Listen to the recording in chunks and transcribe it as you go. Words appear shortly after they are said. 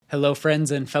Hello,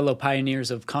 friends and fellow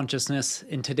pioneers of consciousness.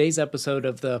 In today's episode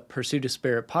of the Pursuit of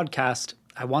Spirit podcast,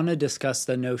 I want to discuss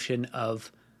the notion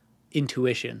of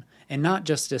intuition. And not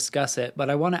just discuss it, but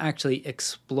I want to actually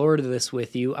explore this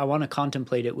with you. I want to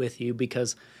contemplate it with you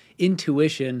because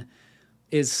intuition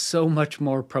is so much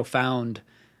more profound,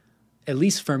 at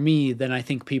least for me, than I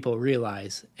think people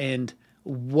realize. And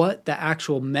what the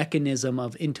actual mechanism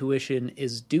of intuition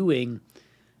is doing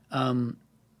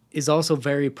is also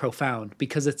very profound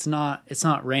because it's not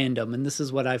random. And this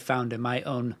is what I've found in my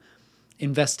own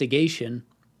investigation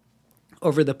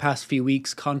over the past few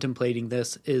weeks contemplating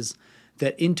this, is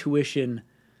that intuition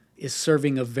is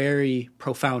serving a very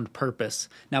profound purpose.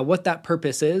 Now, what that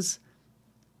purpose is,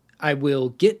 I will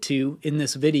get to in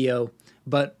this video,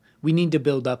 but we need to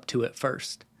build up to it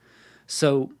first.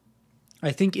 So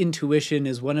I think intuition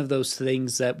is one of those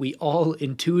things that we all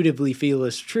intuitively feel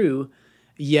is true,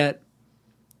 yet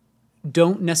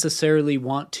don't necessarily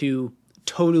want to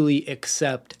totally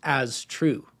accept as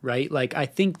true, right? Like, I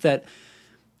think that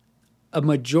a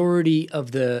majority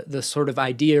of the sort of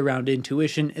idea around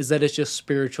intuition is that it's just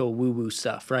spiritual woo-woo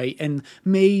stuff, right? And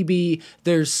maybe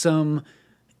there's some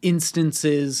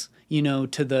instances,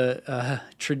 to the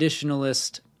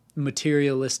traditionalist,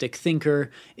 materialistic thinker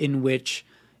in which,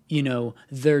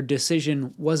 their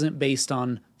decision wasn't based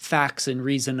on facts and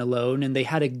reason alone, and they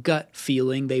had a gut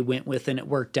feeling they went with and it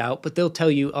worked out, but they'll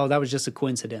tell you, oh, that was just a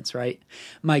coincidence, right?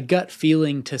 My gut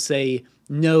feeling to say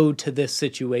no to this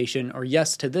situation or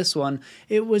yes to this one,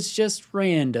 it was just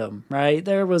random, right?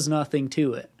 There was nothing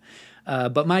to it.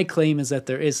 But my claim is that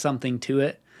there is something to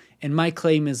it, and my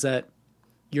claim is that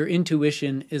your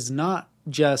intuition is not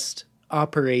just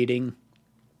operating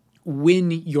when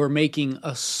you're making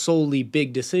a solely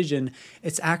big decision,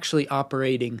 it's actually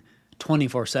operating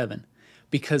 24/7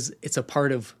 because it's a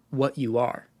part of what you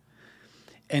are.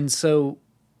 And so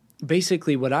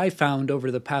basically what I found over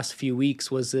the past few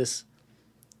weeks was this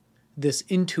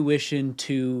intuition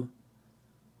to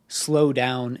slow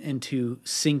down and to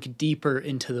sink deeper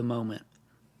into the moment.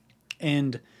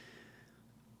 And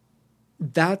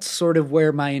that's sort of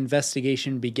where my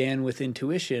investigation began with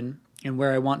intuition, and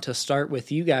where I want to start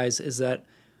with you guys is that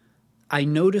I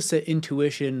noticed that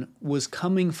intuition was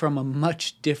coming from a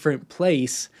much different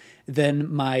place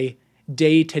than my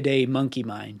day-to-day monkey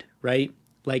mind, right?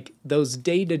 Like those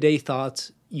day-to-day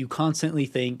thoughts you constantly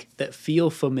think that feel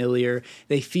familiar,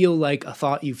 they feel like a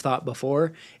thought you've thought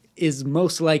before, is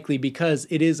most likely because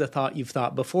it is a thought you've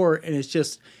thought before, and it's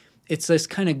just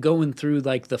kind of going through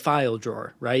like the file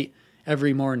drawer, right?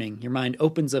 Every morning, your mind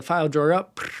opens a file drawer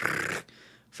up,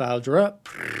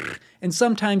 and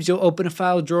sometimes you'll open a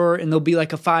file drawer and there'll be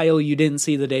like a file you didn't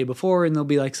see the day before, and there'll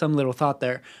be like some little thought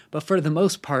there. But for the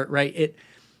most part, right,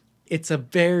 it's a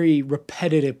very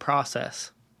repetitive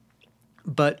process.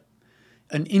 But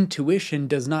an intuition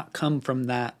does not come from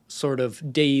that sort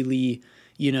of daily,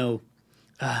 pay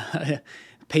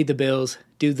the bills,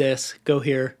 do this, go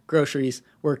here, groceries,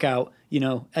 work out,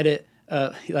 edit,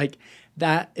 like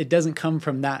that. It doesn't come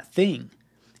from that thing.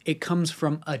 It comes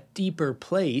from a deeper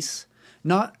place,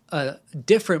 not a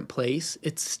different place.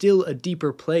 It's still a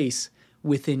deeper place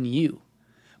within you,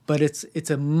 but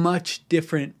it's a much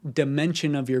different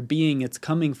dimension of your being it's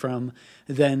coming from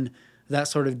than that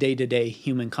sort of day-to-day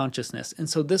human consciousness. And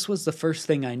so this was the first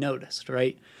thing I noticed,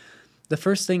 right? The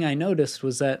first thing I noticed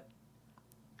was that,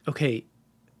 okay,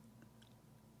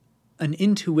 an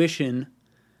intuition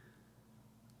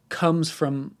comes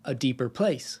from a deeper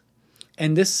place.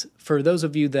 And this, for those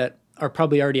of you that are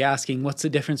probably already asking, what's the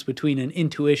difference between an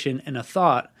intuition and a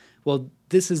thought? Well,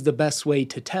 this is the best way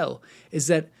to tell, is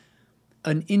that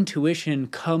an intuition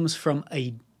comes from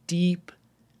a deep,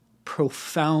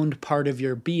 profound part of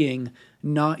your being,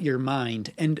 not your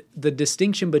mind. And the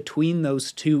distinction between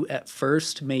those two at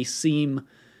first may seem,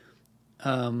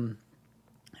 minute.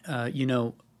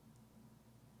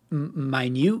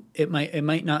 It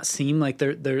might not seem like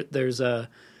there's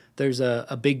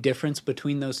a big difference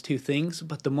between those two things,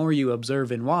 but the more you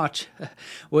observe and watch,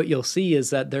 what you'll see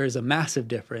is that there is a massive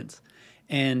difference.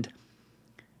 And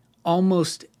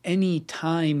almost any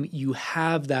time you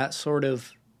have that sort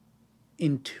of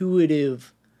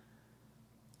intuitive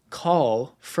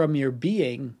call from your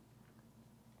being,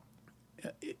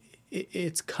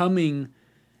 it's coming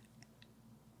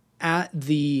at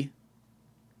the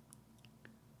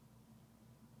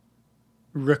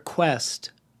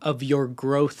request of your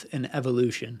growth and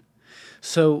evolution.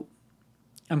 So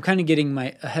I'm kind of getting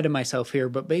ahead of myself here,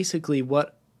 but basically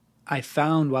what I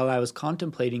found while I was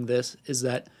contemplating this is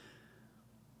that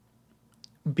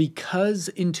because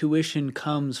intuition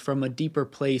comes from a deeper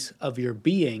place of your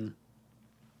being,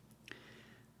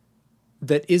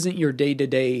 that isn't your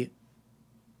day-to-day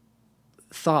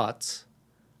thoughts,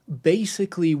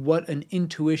 basically what an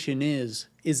intuition is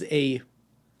it's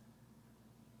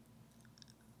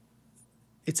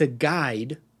a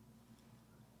guide,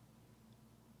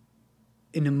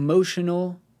 an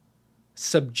emotional,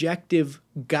 subjective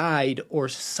guide or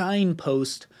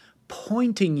signpost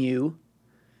pointing you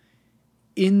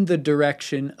in the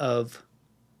direction of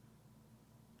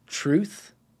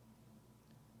truth,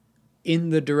 in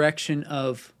the direction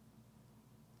of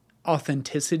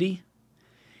authenticity,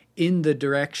 in the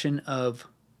direction of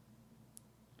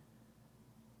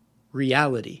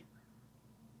reality.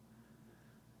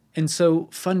 And so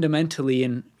fundamentally,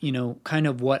 and kind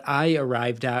of what I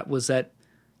arrived at was that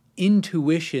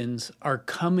intuitions are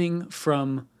coming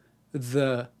from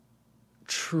the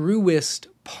truest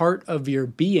part of your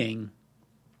being,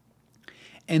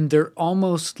 and they're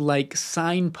almost like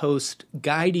signposts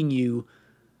guiding you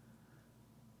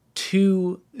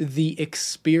to the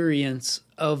experience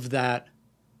of that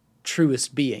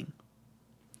truest being.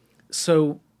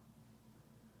 So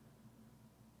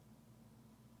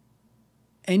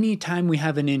anytime we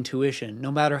have an intuition,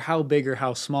 no matter how big or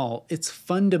how small, its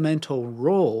fundamental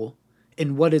role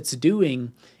in what it's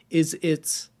doing is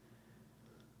it's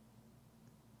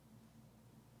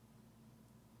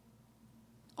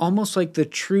almost like the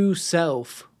true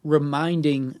self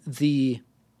reminding the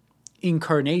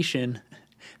incarnation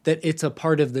that it's a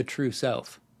part of the true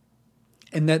self,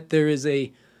 and that there is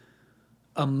a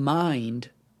mind,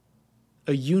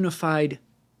 a unified,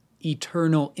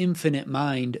 eternal, infinite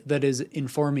mind that is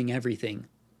informing everything,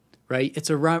 right? It's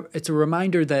a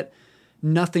reminder that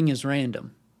nothing is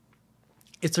random.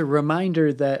 It's a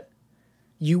reminder that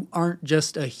you aren't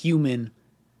just a human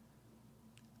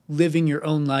living your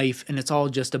own life and it's all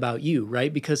just about you,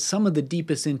 right? Because some of the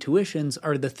deepest intuitions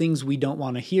are the things we don't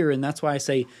want to hear, and that's why I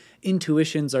say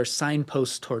intuitions are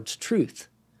signposts towards truth.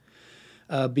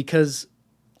 Because,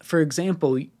 for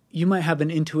example, you might have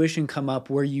an intuition come up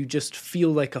where you just feel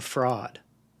like a fraud,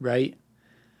 right?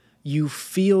 You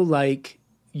feel like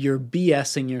you're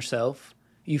BSing yourself.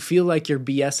 You feel like you're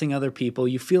BSing other people.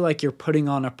 You feel like you're putting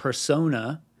on a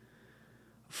persona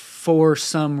for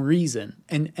some reason.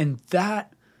 And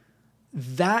that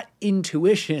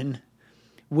intuition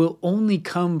will only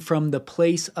come from the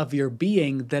place of your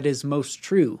being that is most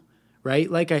true, right?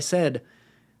 Like I said,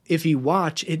 if you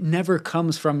watch, it never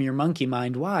comes from your monkey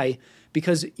mind. Why?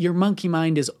 Because your monkey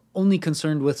mind is only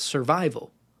concerned with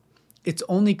survival. It's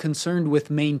only concerned with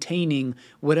maintaining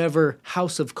whatever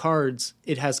house of cards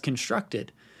it has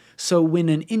constructed. So when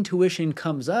an intuition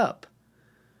comes up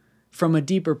from a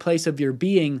deeper place of your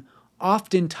being,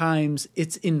 oftentimes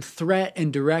it's in threat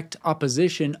and direct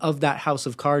opposition of that house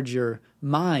of cards your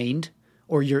mind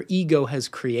or your ego has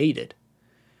created.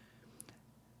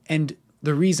 And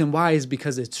the reason why is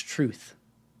because it's truth.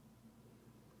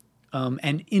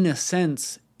 And in a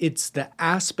sense, it's the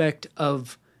aspect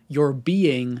of your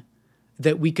being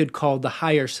that we could call the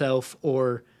higher self,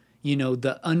 or,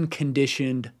 the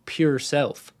unconditioned pure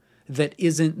self that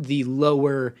isn't the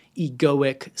lower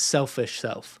egoic selfish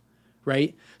self,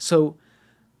 right? So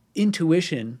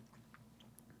intuition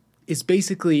is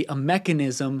basically a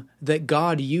mechanism that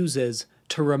God uses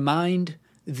to remind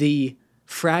the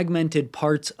fragmented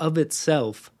parts of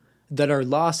itself that are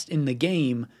lost in the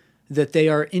game that they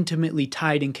are intimately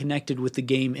tied and connected with the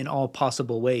game in all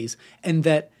possible ways, and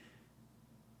that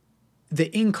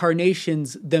the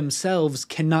incarnations themselves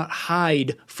cannot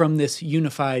hide from this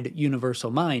unified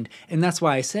universal mind. And that's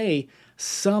why I say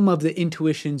some of the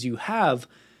intuitions you have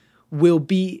will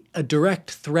be a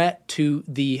direct threat to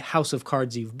the house of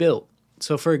cards you've built.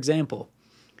 So for example,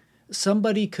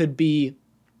 somebody could be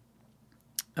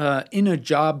in a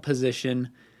job position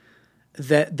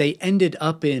that they ended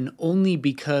up in only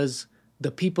because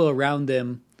the people around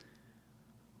them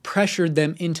pressured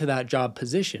them into that job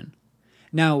position.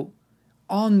 Now,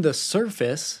 on the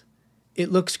surface,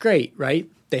 it looks great, right?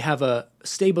 They have a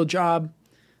stable job,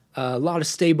 a lot of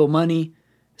stable money,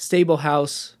 stable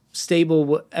house,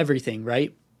 stable everything,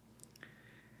 right?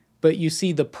 But you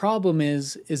see, the problem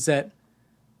is that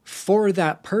for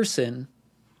that person,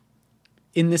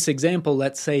 in this example,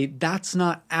 let's say that's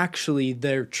not actually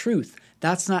their truth.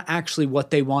 That's not actually what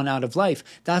they want out of life.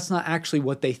 That's not actually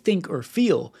what they think or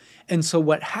feel. And so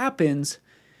what happens,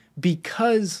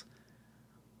 because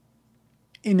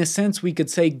in a sense we could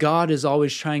say God is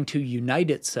always trying to unite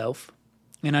itself,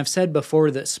 and I've said before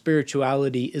that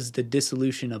spirituality is the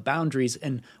dissolution of boundaries,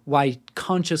 and why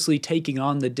consciously taking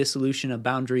on the dissolution of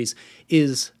boundaries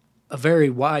is a very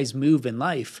wise move in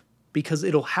life, because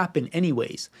it'll happen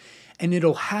anyways. And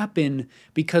it'll happen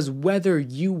because whether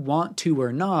you want to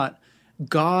or not,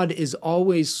 God is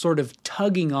always sort of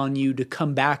tugging on you to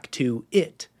come back to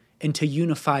it and to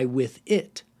unify with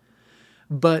it.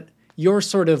 But you're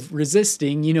sort of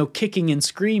resisting, kicking and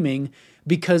screaming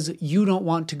because you don't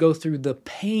want to go through the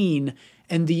pain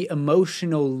and the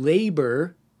emotional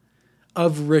labor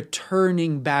of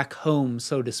returning back home,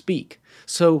 so to speak.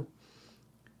 So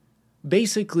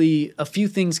basically, a few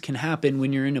things can happen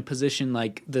when you're in a position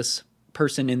like this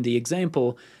person in the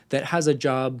example that has a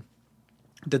job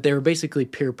that they were basically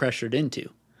peer pressured into.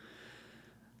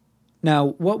 Now,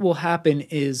 what will happen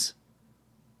is,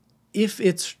 if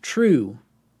it's true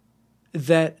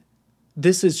that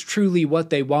this is truly what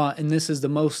they want and this is the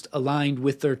most aligned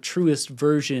with their truest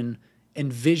version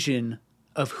and vision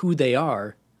of who they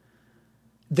are,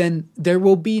 then there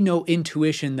will be no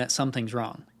intuition that something's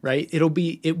wrong, right?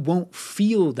 It won't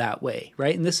feel that way,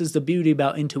 right? And this is the beauty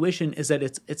about intuition, is that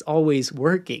it's always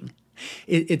working.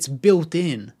 It's built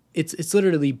in. It's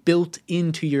literally built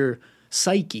into your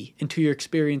psyche, into your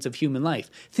experience of human life.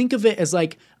 Think of it as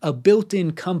like a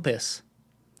built-in compass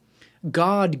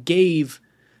God gave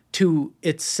to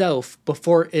itself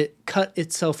before it cut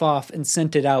itself off and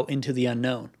sent it out into the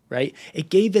unknown, right? It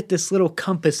gave it this little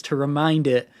compass to remind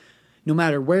it, no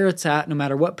matter where it's at, no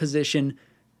matter what position,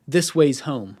 this way's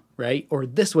home, right? Or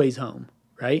this way's home,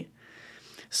 right?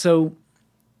 So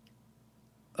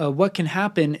what can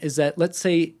happen is that, let's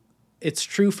say it's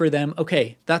true for them,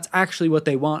 okay, that's actually what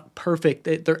they want, perfect.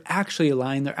 They're actually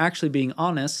aligned, they're actually being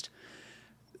honest.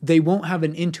 They won't have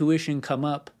an intuition come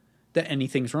up that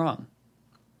anything's wrong.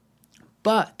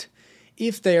 But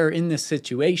if they are in this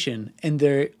situation and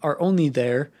they are only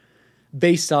there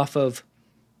based off of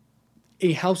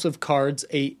a house of cards,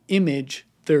 a image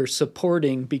they're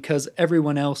supporting because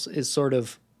everyone else is sort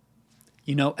of,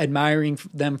 admiring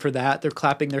them for that. They're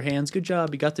clapping their hands. Good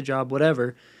job. You got the job,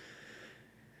 whatever.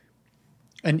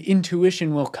 An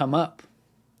intuition will come up.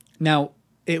 Now,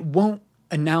 it won't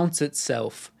announce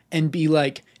itself and be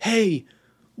like, hey,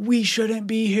 we shouldn't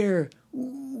be here.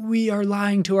 We are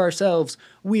lying to ourselves.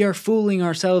 We are fooling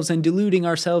ourselves and deluding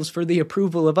ourselves for the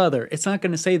approval of others. It's not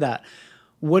going to say that.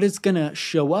 What it's going to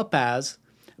show up as,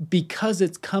 because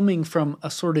it's coming from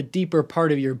a sort of deeper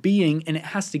part of your being and it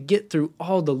has to get through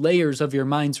all the layers of your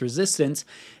mind's resistance,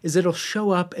 is it'll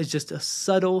show up as just a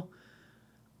subtle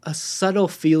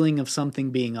feeling of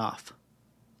something being off.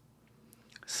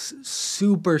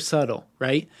 Super subtle,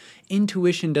 right?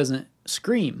 Intuition doesn't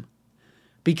scream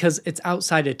because it's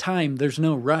outside of time. There's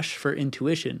no rush for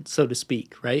intuition, so to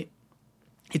speak, right?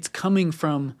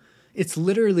 It's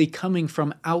literally coming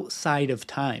from outside of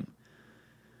time.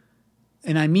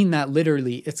 And I mean that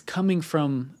literally. It's coming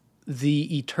from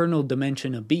the eternal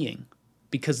dimension of being,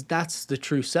 because that's the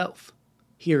true self,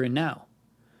 here and now.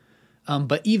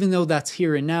 But even though that's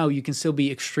here and now, you can still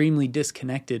be extremely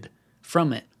disconnected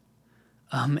from it.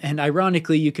 And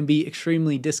ironically, you can be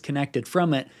extremely disconnected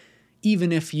from it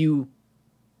even if you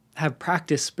have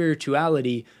practiced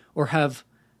spirituality or have,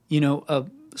 a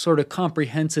sort of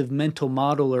comprehensive mental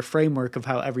model or framework of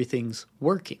how everything's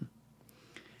working.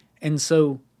 And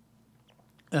so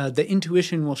the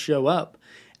intuition will show up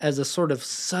as a sort of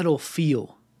subtle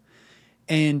feel.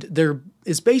 And there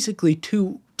is basically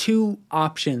two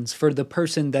options for the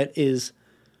person that is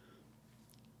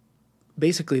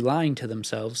basically lying to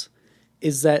themselves,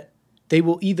 is that they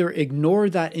will either ignore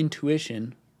that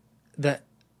intuition that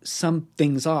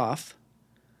something's off,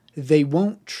 they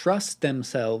won't trust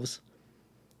themselves,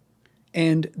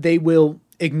 and they will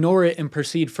ignore it and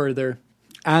proceed further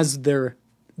as their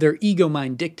ego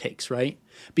mind dictates, right?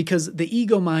 Because the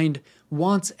ego mind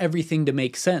wants everything to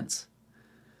make sense.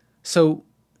 So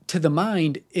to the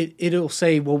mind, it'll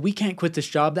say, well, we can't quit this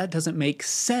job. That doesn't make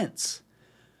sense.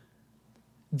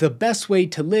 The best way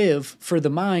to live for the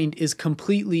mind is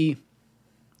completely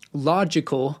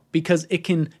logical because it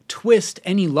can twist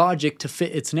any logic to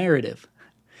fit its narrative.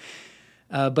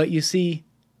 But you see,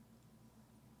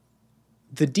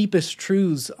 the deepest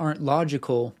truths aren't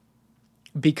logical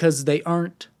because they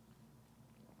aren't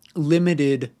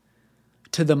limited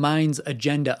to the mind's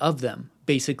agenda of them.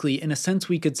 Basically, in a sense,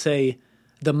 we could say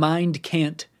the mind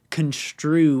can't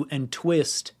construe and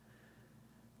twist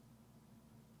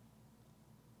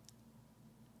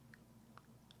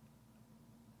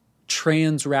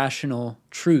trans-rational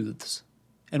truths.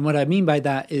 And what I mean by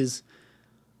that is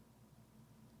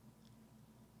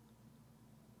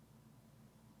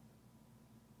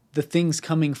the things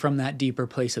coming from that deeper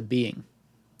place of being,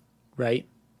 right?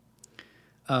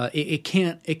 It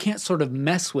can't sort of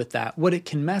mess with that. What it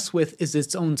can mess with is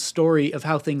its own story of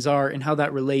how things are and how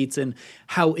that relates and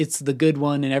how it's the good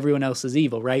one and everyone else is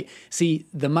evil, right? See,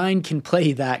 the mind can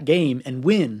play that game and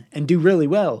win and do really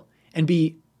well and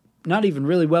be not even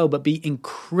really well, but be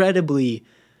incredibly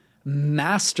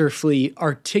masterfully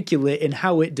articulate in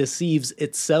how it deceives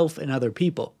itself and other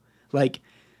people, like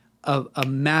a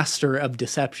master of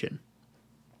deception.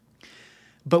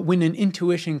 But when an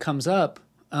intuition comes up,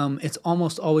 it's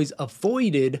almost always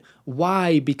avoided.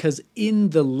 Why? Because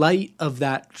in the light of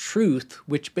that truth,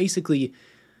 which basically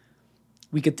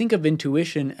we could think of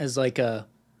intuition as like a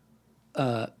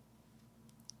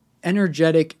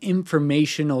energetic,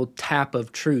 informational tap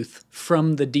of truth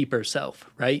from the deeper self,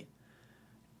 right?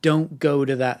 Don't go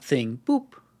to that thing,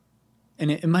 boop. And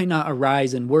it might not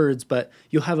arise in words, but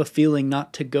you'll have a feeling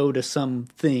not to go to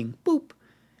something, boop.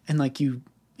 And like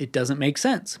it doesn't make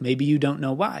sense. Maybe you don't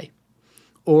know why.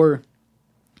 Or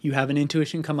you have an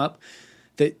intuition come up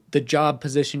that the job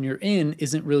position you're in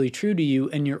isn't really true to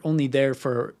you and you're only there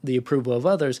for the approval of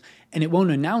others. And it won't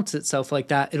announce itself like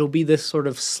that. It'll be this sort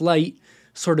of slight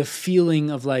sort of feeling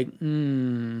of like,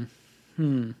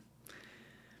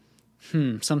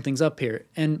 something's up here.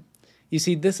 And you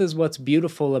see, this is what's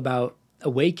beautiful about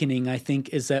awakening, I think,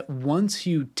 is that once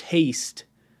you taste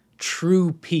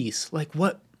true peace, like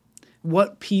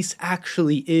what peace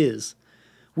actually is,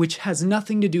 which has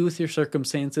nothing to do with your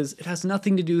circumstances. It has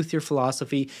nothing to do with your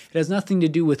philosophy. It has nothing to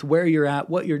do with where you're at,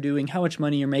 what you're doing, how much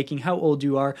money you're making, how old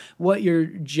you are, what your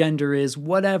gender is,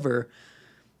 whatever.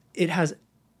 It has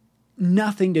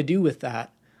nothing to do with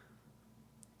that.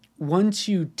 Once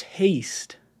you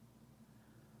taste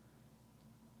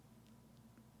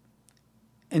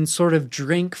and sort of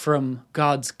drink from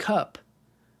God's cup,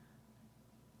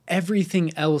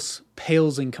 everything else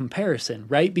pales in comparison,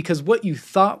 right? Because what you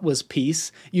thought was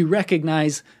peace, you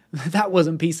recognize that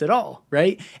wasn't peace at all,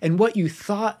 right? And what you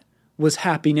thought was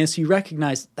happiness, you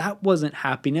recognize that wasn't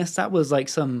happiness. That was like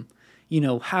some,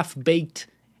 half-baked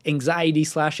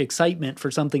anxiety/excitement for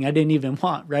something I didn't even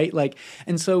want, right?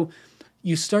 And so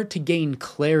you start to gain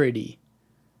clarity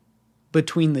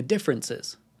between the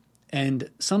differences. And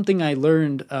something I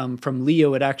learned from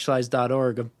Leo at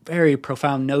actualize.org, a very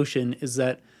profound notion, is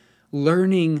that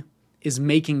learning is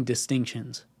making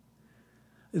distinctions.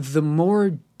 The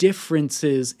more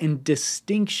differences and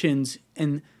distinctions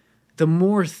and the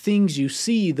more things you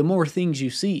see, the more things you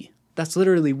see. That's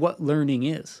literally what learning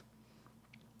is.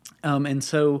 And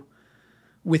so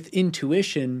with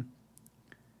intuition,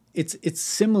 it's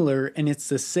similar and it's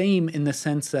the same in the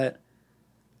sense that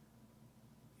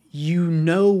you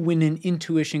know when an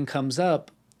intuition comes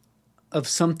up of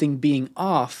something being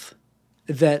off,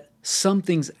 that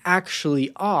something's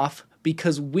actually off,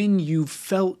 because when you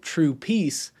felt true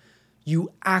peace,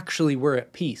 you actually were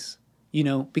at peace.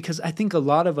 Because I think a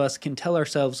lot of us can tell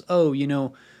ourselves,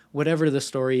 whatever the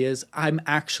story is, I'm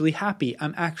actually happy,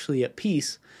 I'm actually at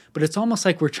peace. But it's almost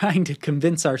like we're trying to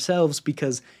convince ourselves,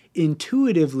 because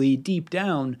intuitively, deep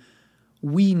down,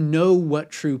 we know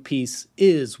what true peace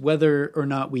is, whether or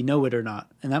not we know it or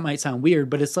not. And that might sound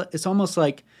weird, but it's almost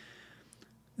like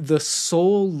the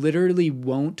soul literally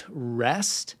won't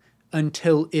rest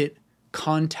until it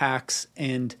contacts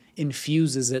and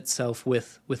infuses itself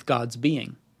with God's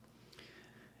being.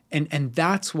 And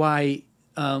that's why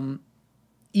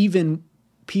even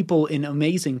people in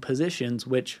amazing positions,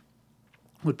 which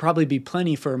would probably be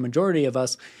plenty for a majority of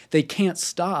us, they can't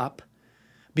stop,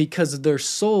 because their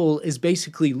soul is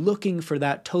basically looking for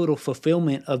that total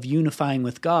fulfillment of unifying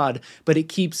with God, but it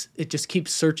just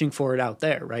keeps searching for it out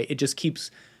there, right? It just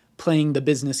keeps playing the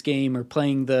business game or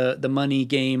playing the money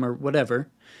game or whatever.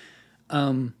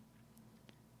 And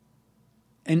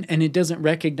it doesn't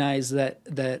recognize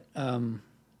that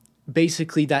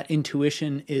basically that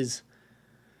intuition is,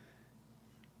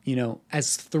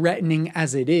 as threatening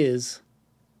as it is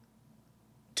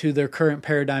to their current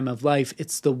paradigm of life,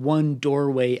 it's the one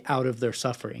doorway out of their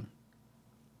suffering.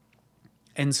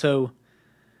 And so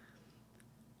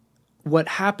what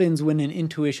happens when an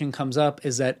intuition comes up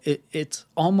is that it's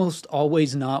almost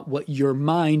always not what your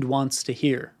mind wants to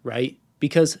hear, right?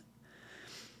 Because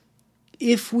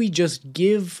if we just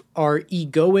give our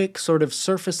egoic sort of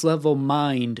surface level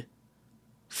mind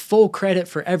full credit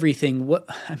for everything, what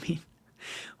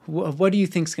do you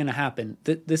think's going to happen?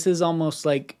 This is almost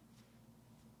like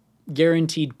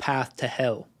guaranteed path to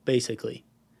hell, basically,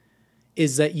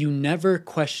 is that you never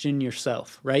question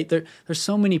yourself, right? There's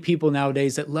so many people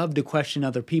nowadays that love to question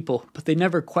other people, but they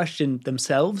never question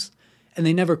themselves and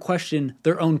they never question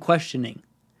their own questioning.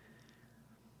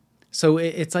 So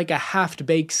it's like a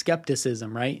half-baked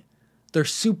skepticism, right? They're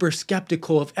super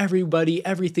skeptical of everybody,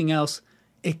 everything else,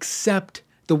 except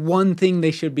the one thing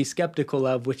they should be skeptical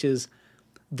of, which is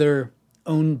their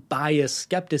own biased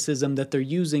skepticism that they're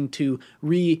using to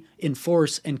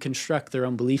reinforce and construct their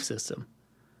own belief system.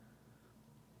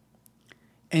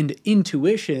 And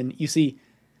intuition, you see,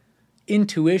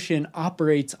 intuition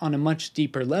operates on a much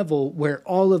deeper level where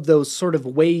all of those sort of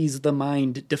ways the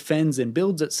mind defends and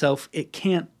builds itself, it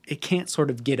can't sort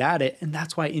of get at it. And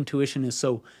that's why intuition is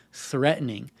so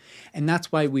threatening. And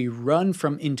that's why we run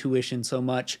from intuition so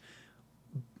much.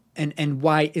 And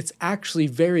why it's actually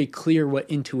very clear what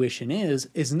intuition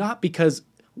is not because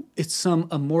it's some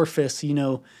amorphous,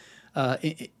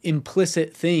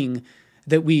 implicit thing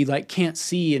that we like can't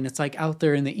see and it's like out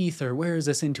there in the ether. Where is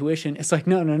this intuition? It's like,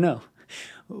 no.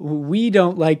 We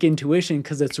don't like intuition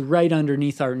because it's right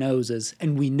underneath our noses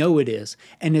and we know it is.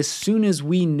 And as soon as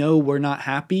we know we're not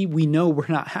happy, we know we're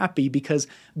not happy because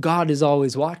God is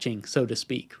always watching, so to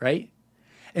speak, right?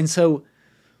 And so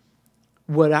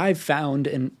what I've found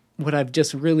and what I've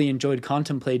just really enjoyed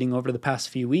contemplating over the past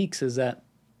few weeks is that,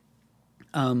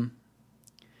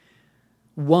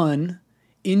 one,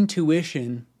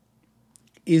 intuition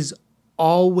is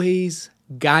always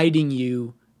guiding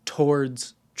you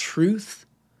towards truth,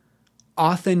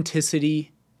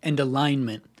 authenticity, and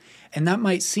alignment. And that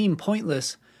might seem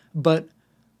pointless, but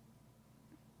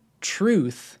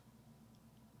truth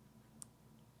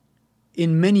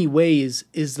in many ways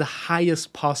is the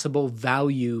highest possible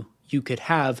value you could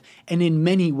have, and in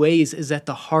many ways is at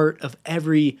the heart of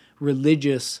every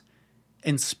religious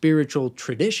and spiritual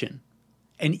tradition,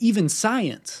 and even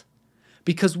science.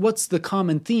 Because what's the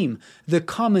common theme? The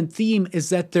common theme is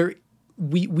that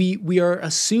we are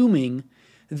assuming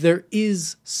there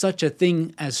is such a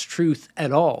thing as truth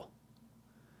at all.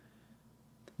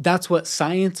 That's what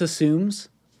science assumes.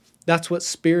 That's what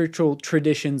spiritual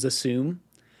traditions assume.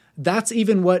 That's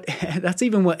even what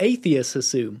atheists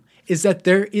assume, is that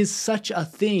there is such a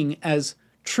thing as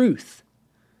truth.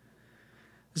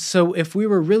 So if we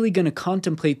were really going to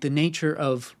contemplate the nature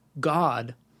of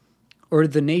God, or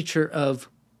the nature of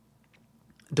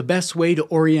the best way to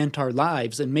orient our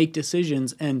lives and make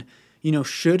decisions and,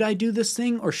 should I do this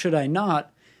thing or should I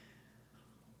not?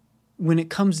 When it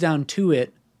comes down to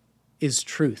it, is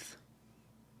truth.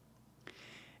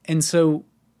 And so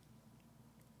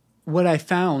what I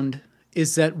found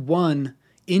is that, one,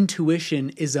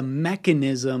 intuition is a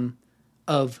mechanism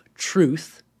of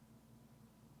truth.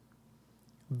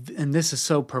 And this is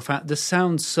so profound. This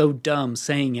sounds so dumb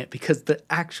saying it because the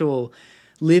actual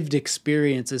lived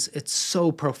experience it's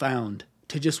so profound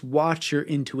to just watch your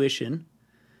intuition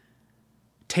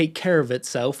take care of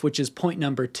itself, which is point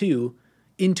number 2.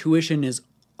 Intuition is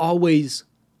always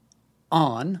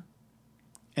on.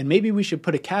 And maybe we should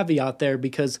put a caveat there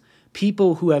because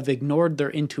people who have ignored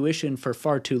their intuition for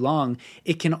far too long,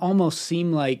 it can almost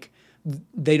seem like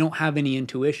they don't have any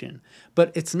intuition.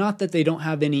 But it's not that they don't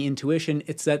have any intuition,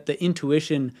 it's that the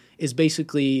intuition is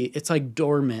basically, it's like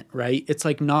dormant, right? It's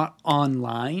like not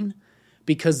online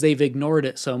because they've ignored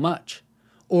it so much.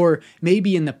 Or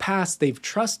maybe in the past they've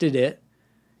trusted it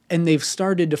and they've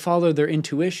started to follow their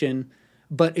intuition,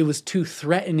 but it was too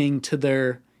threatening to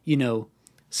their,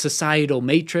 societal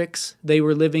matrix they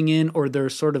were living in or their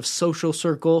sort of social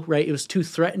circle, right? It was too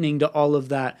threatening to all of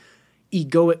that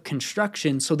egoic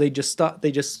construction, so they just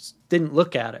didn't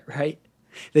look at it, right?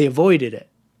 They avoided it.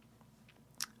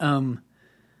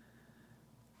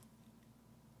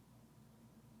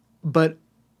 But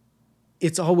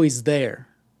it's always there.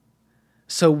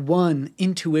 So 1,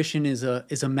 intuition is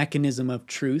a mechanism of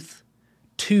truth.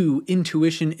 2,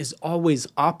 intuition is always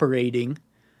operating.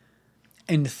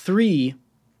 And 3,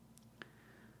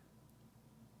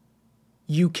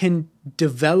 you can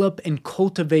develop and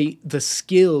cultivate the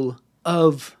skill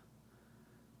of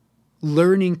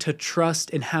learning to trust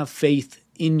and have faith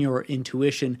in your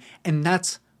intuition. And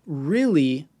that's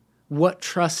really what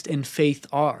trust and faith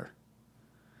are.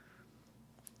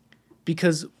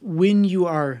 Because when you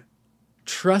are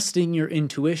trusting your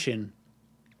intuition,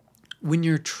 when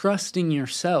you're trusting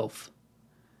yourself,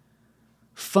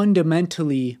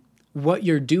 fundamentally what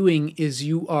you're doing is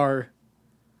you are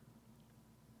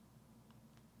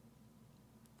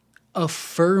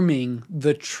affirming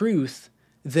the truth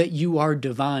that you are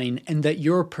divine and that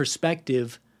your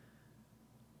perspective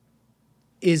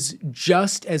is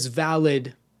just as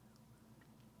valid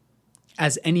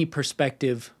as any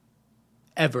perspective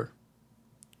ever.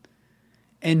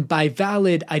 And by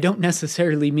valid, I don't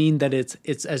necessarily mean that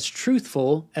it's as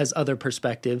truthful as other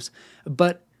perspectives,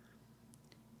 but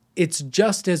it's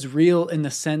just as real in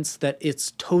the sense that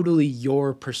it's totally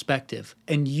your perspective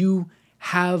and you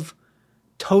have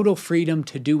total freedom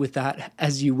to do with that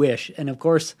as you wish. And of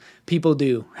course, people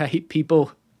do, right?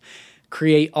 People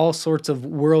create all sorts of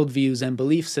worldviews and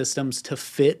belief systems to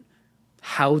fit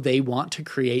how they want to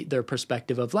create their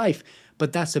perspective of life.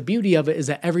 But that's the beauty of it, is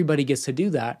that everybody gets to do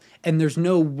that. And there's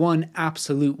no one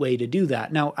absolute way to do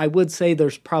that. Now, I would say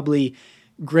there's probably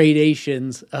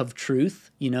gradations of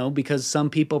truth, because some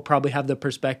people probably have the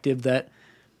perspective that,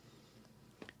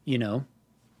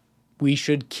 we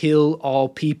should kill all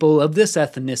people of this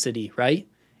ethnicity, right?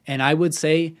 And I would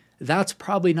say that's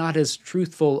probably not as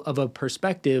truthful of a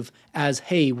perspective as,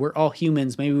 hey, we're all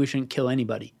humans, maybe we shouldn't kill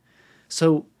anybody.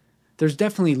 So there's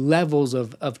definitely levels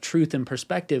of truth and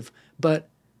perspective, but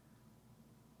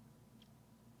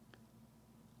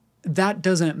that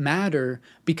doesn't matter,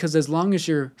 because as long as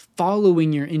you're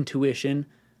following your intuition,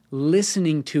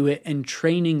 listening to it and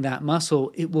training that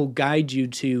muscle, it will guide you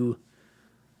to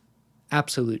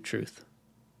absolute truth.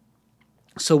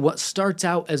 So what starts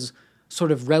out as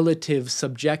sort of relative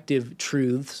subjective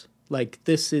truths, like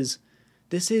this is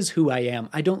who I am.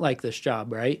 I don't like this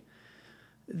job, right?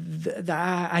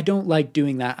 I don't like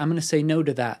doing that. I'm going to say no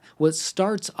to that. What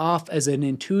starts off as an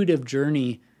intuitive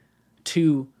journey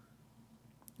to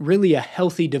really a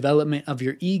healthy development of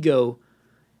your ego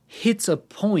hits a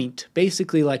point,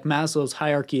 basically like Maslow's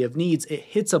hierarchy of needs. It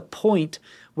hits a point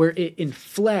where it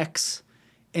inflects,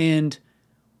 and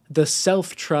the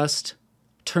self-trust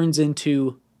turns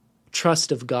into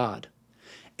trust of God.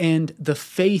 And the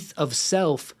faith of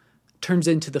self turns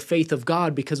into the faith of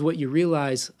God, because what you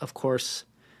realize, of course,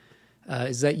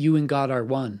 is that you and God are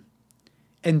one.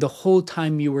 And the whole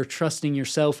time you were trusting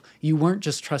yourself, you weren't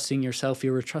just trusting yourself,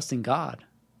 you were trusting God.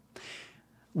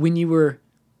 When you were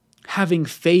having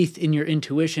faith in your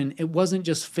intuition, it wasn't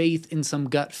just faith in some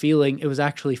gut feeling, it was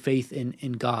actually faith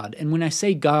in God. And when I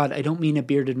say God, I don't mean a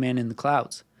bearded man in the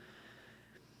clouds.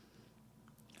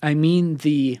 I mean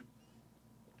the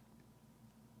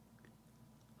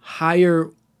higher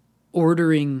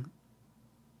ordering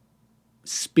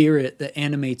spirit that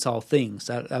animates all things.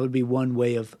 That would be one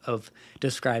way of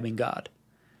describing God.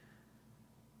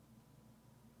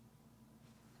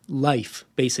 Life,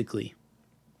 basically,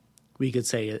 we could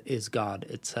say, is God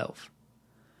itself.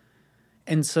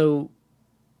 And so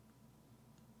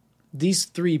these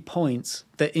 3 points,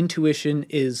 that intuition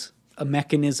is a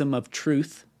mechanism of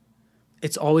truth.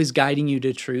 It's always guiding you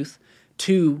to truth.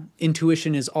 2,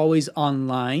 intuition is always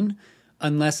online,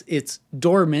 unless it's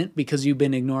dormant because you've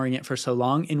been ignoring it for so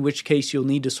long, in which case you'll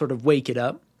need to sort of wake it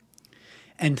up.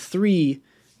 And 3,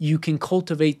 you can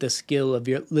cultivate the skill of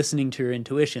your listening to your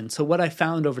intuition. So what I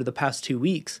found over the past 2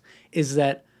 weeks is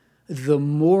that the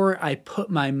more I put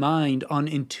my mind on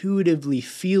intuitively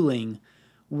feeling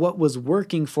what was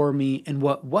working for me and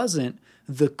what wasn't,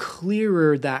 the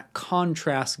clearer that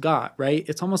contrast got, right?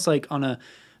 It's almost like on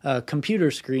a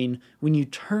computer screen, when you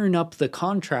turn up the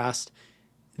contrast,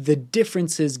 the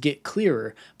differences get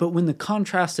clearer. But when the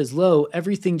contrast is low,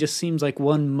 everything just seems like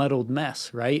one muddled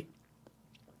mess, right?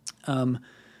 And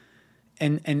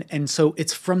so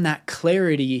it's from that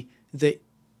clarity that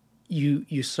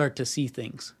you start to see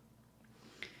things.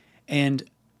 And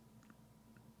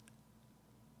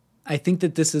I think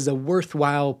that this is a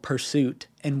worthwhile pursuit.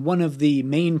 And one of the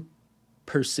main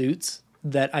pursuits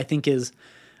that I think is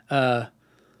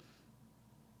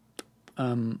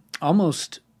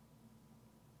almost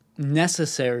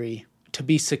necessary to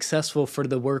be successful for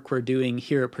the work we're doing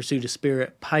here at Pursuit of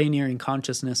Spirit, pioneering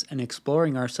consciousness and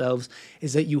exploring ourselves,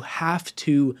 is that you have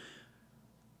to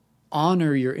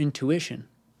honor your intuition.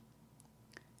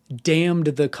 Damned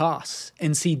the costs.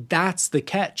 And see, that's the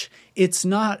catch. It's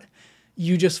not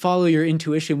you just follow your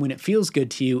intuition when it feels good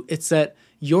to you. It's that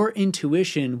your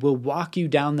intuition will walk you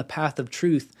down the path of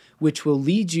truth, which will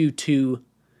lead you to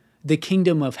the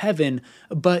kingdom of heaven,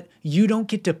 but you don't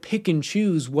get to pick and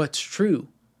choose what's true,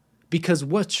 because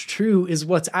what's true is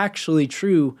what's actually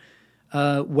true,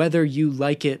 whether you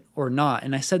like it or not.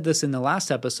 And I said this in the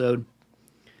last episode,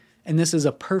 and this is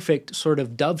a perfect sort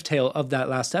of dovetail of that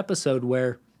last episode,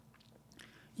 where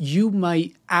you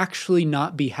might actually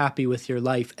not be happy with your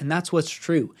life. And that's what's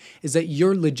true, is that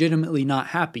you're legitimately not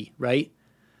happy, right?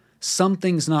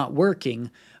 Something's not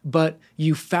working, but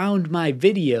you found my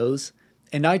videos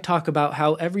and I talk about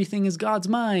how everything is God's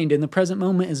mind and the present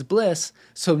moment is bliss.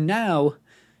 So now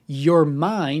your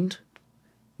mind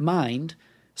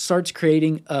starts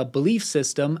creating a belief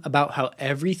system about how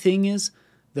everything is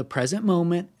the present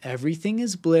moment, everything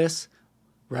is bliss,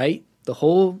 right? The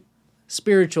whole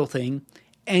spiritual thing.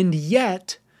 And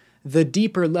yet, the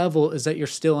deeper level is that you're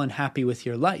still unhappy with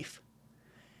your life.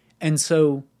 And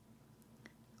so,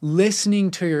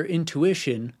 listening to your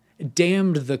intuition,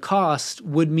 damned the cost,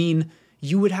 would mean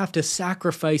you would have to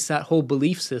sacrifice that whole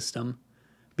belief system,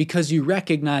 because you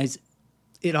recognize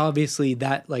it obviously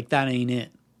that ain't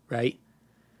it, right?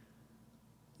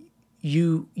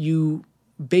 You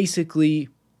basically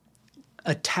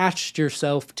attached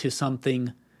yourself to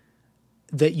something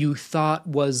that you thought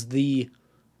was the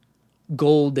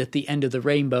gold at the end of the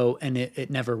rainbow, and it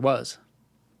never was,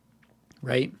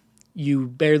 right? You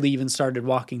barely even started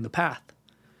walking the path.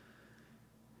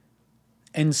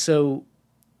 And so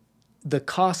the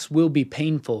cost will be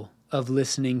painful of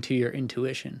listening to your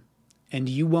intuition, and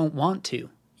you won't want to.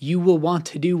 You will want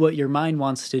to do what your mind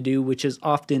wants to do, which is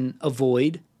often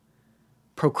avoid,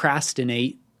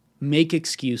 procrastinate, make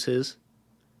excuses,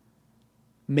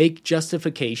 make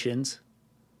justifications,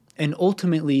 and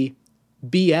ultimately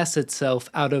BS itself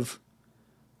out of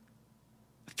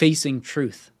facing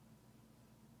truth.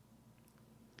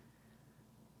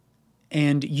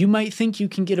 And you might think you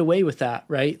can get away with that,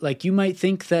 right? Like you might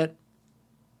think that,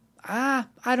 I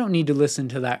don't need to listen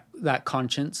to that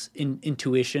conscience,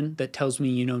 intuition that tells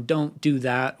me, don't do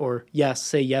that, or yes,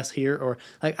 say yes here, or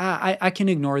like, I can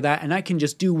ignore that and I can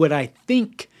just do what I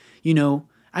think,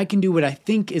 I can do what I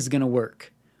think is going to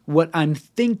work. What I'm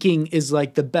thinking is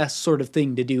like the best sort of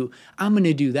thing to do. I'm going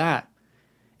to do that.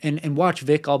 And watch,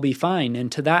 Vic, I'll be fine.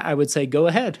 And to that, I would say, go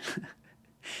ahead.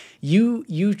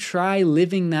 You try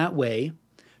living that way.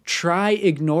 Try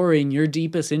ignoring your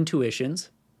deepest intuitions.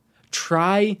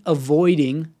 Try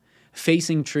avoiding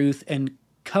facing truth, and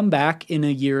come back in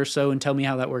a year or so and tell me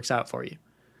how that works out for you.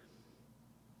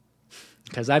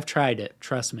 Because I've tried it,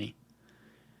 trust me.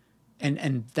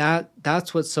 And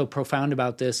that's what's so profound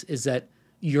about this, is that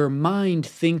your mind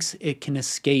thinks it can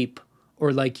escape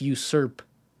or like usurp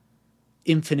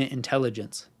infinite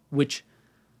intelligence, which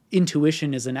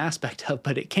intuition is an aspect of,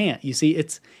 but it can't. You see,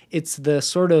 it's the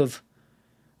sort of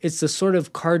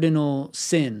cardinal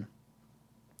sin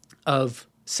of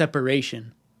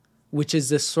separation, which is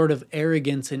this sort of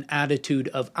arrogance and attitude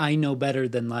of I know better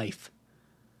than life.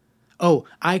 Oh,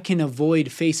 I can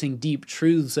avoid facing deep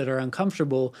truths that are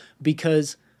uncomfortable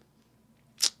because,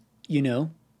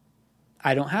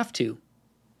 I don't have to.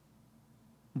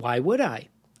 Why would I?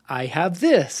 I have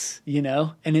this,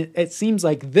 and it seems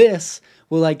like this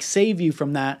will like save you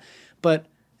from that, but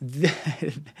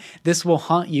this will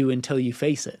haunt you until you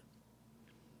face it.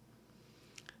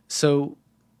 So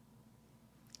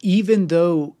even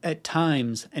though at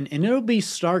times, and it'll be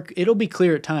stark, it'll be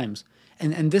clear at times,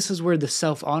 and this is where the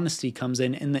self-honesty comes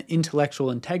in, and the intellectual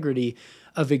integrity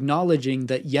of acknowledging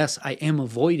that, yes, I am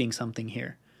avoiding something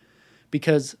here.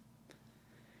 Because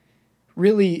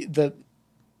really, the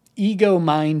ego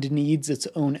mind needs its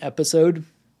own episode,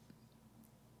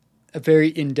 a very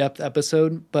in-depth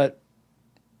episode, but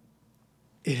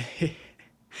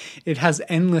it has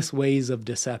endless ways of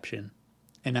deception.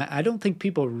 And I don't think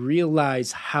people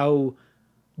realize how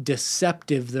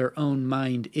deceptive their own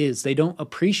mind is. They don't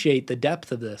appreciate the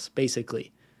depth of this,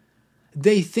 basically.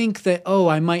 They think that,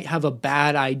 I might have a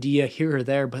bad idea here or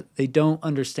there, but they don't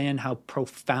understand how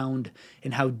profound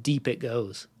and how deep it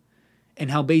goes. And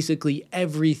how basically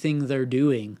everything they're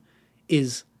doing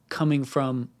is coming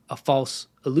from a false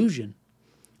illusion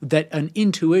that an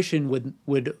intuition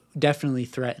would definitely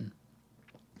threaten.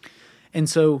 And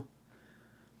so,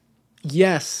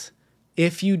 yes,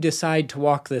 if you decide to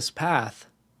walk this path,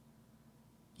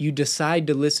 you decide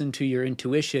to listen to your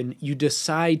intuition, you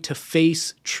decide to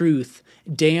face truth,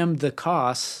 damn the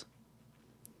costs,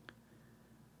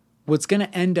 what's going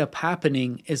to end up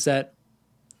happening is that,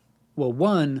 well,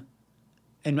 one,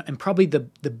 and probably the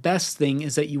best thing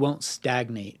is that you won't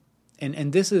stagnate.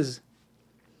 And this is,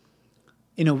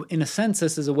 in a sense,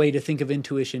 this is a way to think of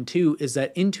intuition too, is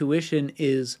that intuition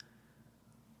is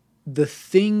the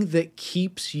thing that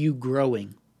keeps you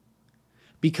growing.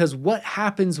 Because what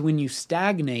happens when you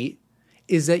stagnate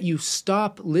is that you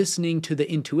stop listening to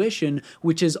the intuition,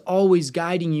 which is always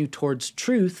guiding you towards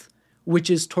truth, which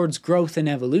is towards growth and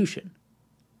evolution.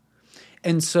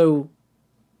 And so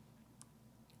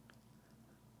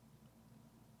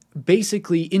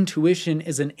basically, intuition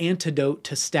is an antidote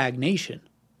to stagnation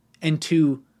and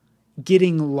to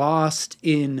getting lost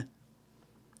in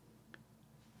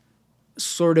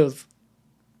sort of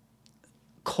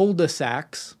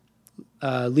cul-de-sacs.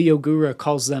 Leo Gura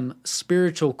calls them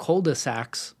spiritual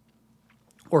cul-de-sacs,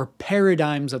 or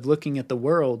paradigms of looking at the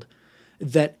world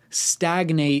that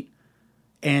stagnate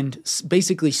and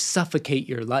basically suffocate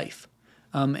your life.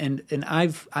 And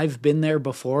I've been there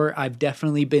before. I've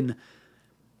definitely been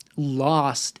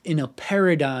lost in a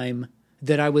paradigm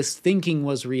that I was thinking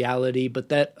was reality, but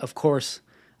that, of course,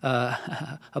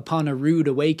 upon a rude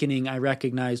awakening, I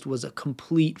recognized was a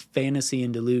complete fantasy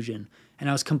and delusion, and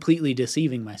I was completely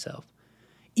deceiving myself.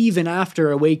 Even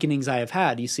after awakenings I have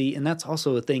had, you see, and that's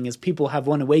also a thing, is people have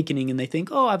one awakening and they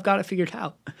think, I've got it figured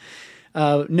out.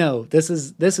 No, this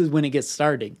is when it gets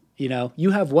starting.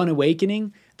 You have one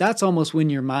awakening, that's almost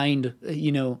when your mind,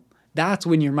 that's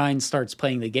when your mind starts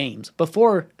playing the games.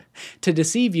 Before, to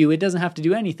deceive you, it doesn't have to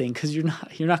do anything because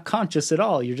you're not conscious at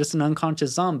all. You're just an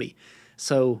unconscious zombie.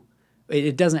 So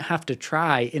it doesn't have to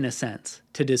try, in a sense,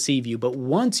 to deceive you. But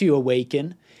once you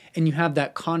awaken and you have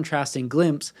that contrasting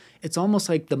glimpse, it's almost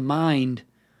like the mind,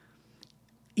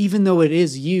 even though it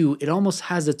is you, it almost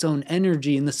has its own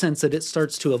energy in the sense that it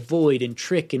starts to avoid and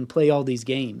trick and play all these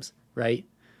games, right?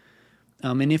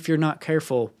 And if you're not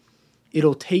careful,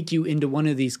 it'll take you into one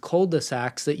of these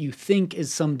cul-de-sacs that you think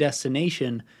is some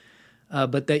destination,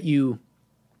 but that you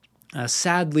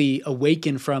sadly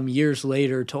awaken from years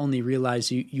later to only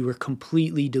realize you were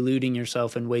completely deluding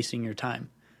yourself and wasting your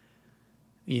time.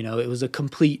 It was a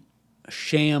complete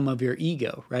sham of your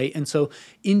ego, right? And so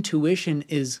intuition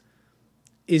is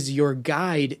your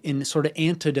guide and sort of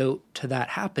antidote to that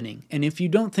happening. And if you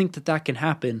don't think that can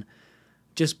happen,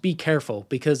 just be careful,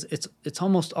 because it's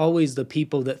almost always the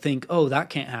people that think, oh, that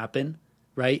can't happen,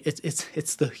 right?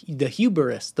 It's the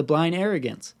hubris, the blind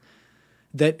arrogance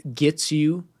that gets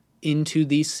you into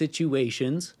these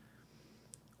situations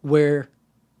where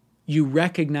you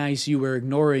recognize you were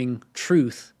ignoring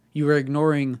truth, you were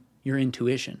ignoring your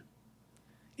intuition.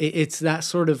 It's that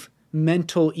sort of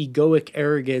mental egoic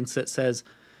arrogance that says,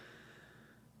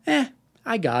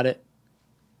 I got it.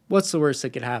 What's the worst that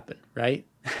could happen, right?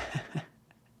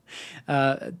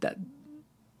 That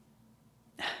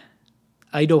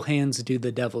idle hands do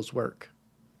the devil's work.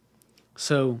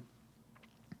 So,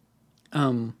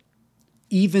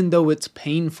 even though it's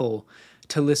painful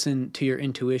to listen to your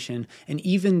intuition, and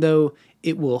even though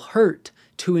it will hurt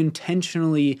to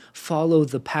intentionally follow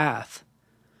the path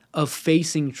of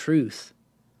facing truth,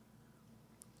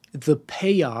 the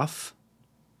payoff,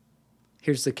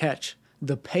 here's the catch,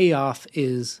 the payoff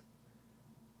is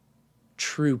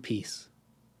true peace.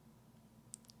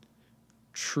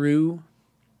 True,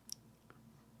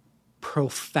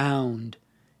 profound,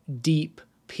 deep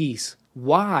peace.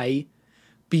 Why?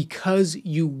 Because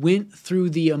you went through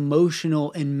the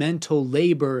emotional and mental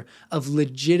labor of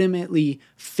legitimately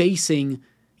facing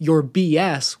your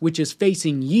BS, which is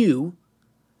facing you,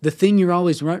 the thing you're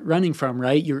always running from,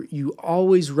 right? You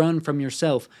always run from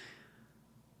yourself.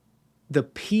 The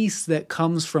peace that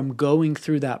comes from going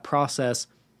through that process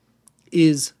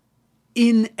is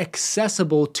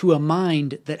inaccessible to a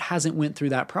mind that hasn't went through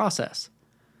that process,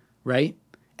 right?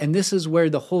 And this is where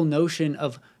the whole notion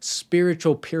of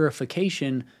spiritual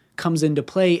purification comes into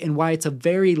play, and why it's a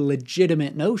very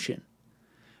legitimate notion.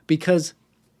 Because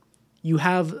you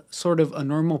have sort of a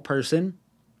normal person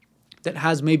that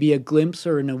has maybe a glimpse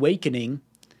or an awakening,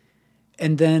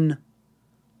 and then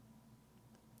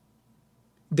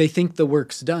they think the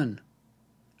work's done.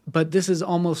 But this is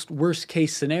almost worst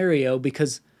case scenario,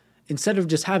 because instead of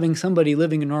just having somebody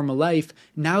living a normal life,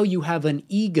 now you have an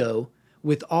ego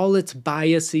with all its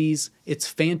biases, its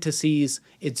fantasies,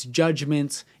 its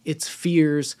judgments, its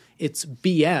fears, its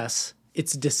BS,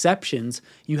 its deceptions.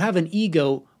 You have an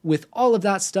ego with all of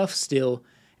that stuff still,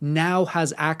 now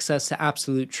has access to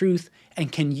absolute truth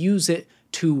and can use it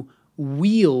to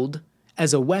wield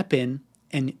as a weapon,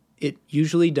 and it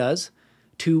usually does,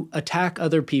 to attack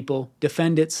other people,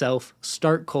 defend itself,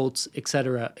 start cults,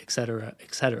 etc., etc.,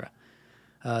 etc.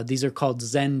 These are called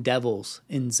Zen devils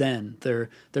in Zen. They're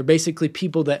basically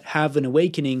people that have an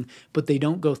awakening, but they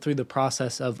don't go through the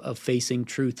process of facing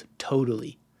truth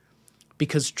totally.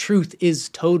 Because truth is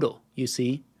total, you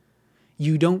see.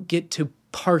 You don't get to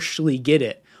partially get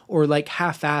it or like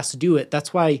half-ass do it.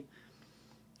 That's why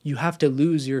you have to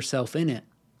lose yourself in it.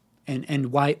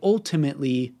 And why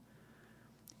ultimately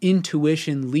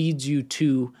intuition leads you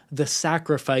to the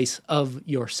sacrifice of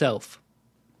yourself.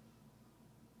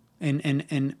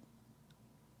 And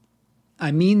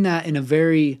I mean that in a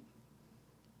very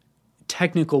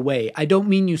technical way. I don't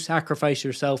mean you sacrifice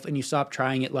yourself and you stop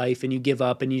trying at life and you give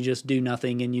up and you just do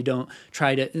nothing and you don't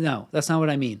try to. No, that's not what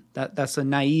I mean. That's a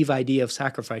naive idea of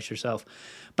sacrifice yourself.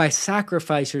 By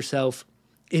sacrifice yourself,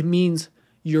 it means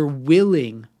you're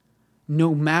willing,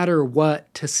 no matter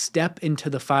what, to step into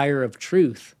the fire of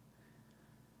truth.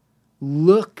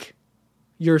 Look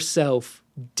yourself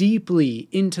deeply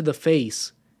into the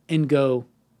face and go,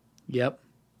 yep,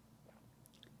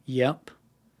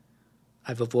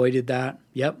 I've avoided that.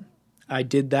 Yep, I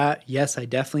did that. Yes, I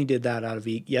definitely did that out of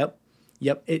ego.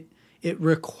 Yep. It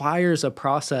requires a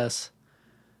process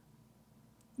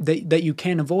that you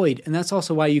can't avoid. And that's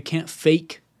also why you can't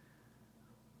fake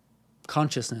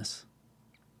consciousness.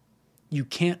 You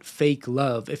can't fake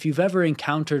love. If you've ever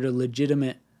encountered a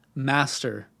legitimate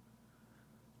master,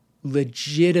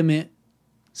 legitimate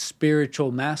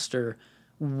spiritual master,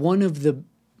 one of the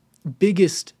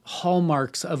biggest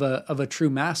hallmarks of a true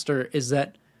master is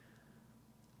that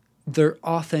their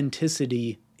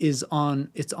authenticity it's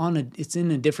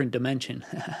in a different dimension,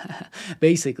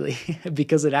 basically,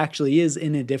 because it actually is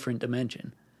in a different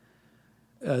dimension.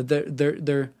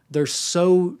 They're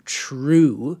so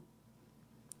true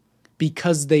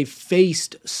because they've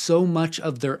faced so much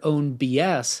of their own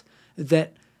BS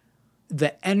that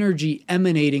the energy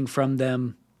emanating from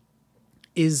them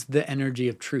is the energy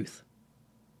of truth.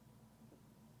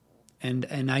 And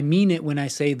I mean it when I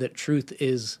say that truth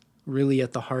is really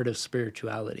at the heart of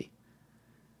spirituality.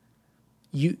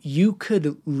 You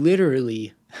could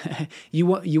literally, you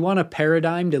want a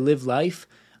paradigm to live life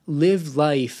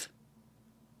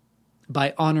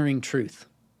by honoring truth.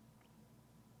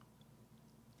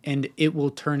 And it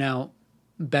will turn out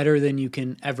better than you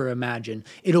can ever imagine.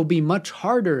 It'll be much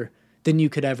harder than you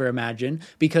could ever imagine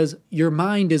because your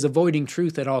mind is avoiding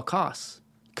truth at all costs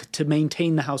to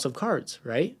maintain the house of cards,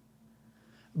 right?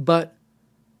 But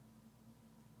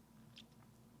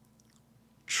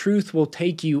truth will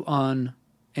take you on,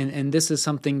 and this is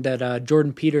something that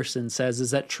Jordan Peterson says,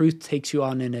 is that truth takes you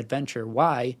on an adventure.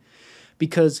 Why?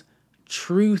 Because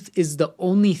truth is the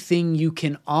only thing you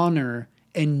can honor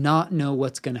and not know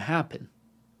what's going to happen.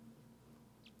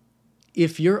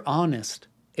 If you're honest,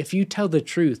 if you tell the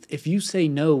truth, if you say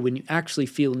no when you actually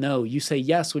feel no, you say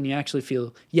yes when you actually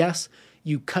feel yes,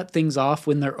 you cut things off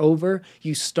when they're over,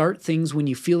 you start things when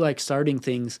you feel like starting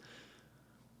things,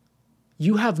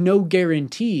 you have no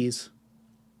guarantees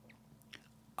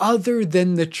other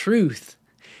than the truth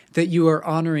that you are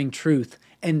honoring truth.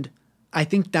 And I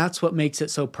think that's what makes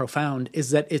it so profound,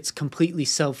 is that it's completely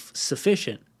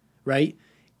self-sufficient, right?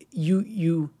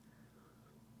 You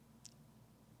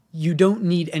don't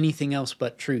need anything else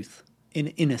but truth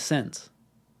in a sense.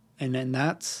 And then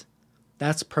that's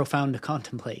profound to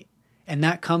contemplate. And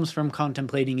that comes from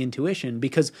contemplating intuition,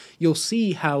 because you'll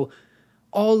see how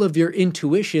all of your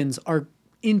intuitions are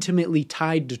intimately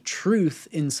tied to truth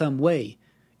in some way.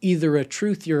 Either a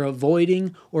truth you're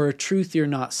avoiding, or a truth you're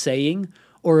not saying,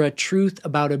 or a truth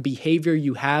about a behavior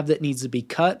you have that needs to be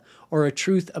cut, or a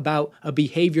truth about a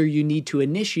behavior you need to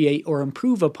initiate or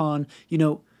improve upon,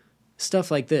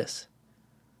 stuff like this.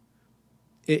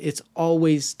 It's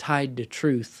always tied to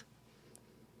truth.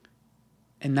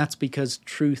 And that's because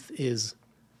truth is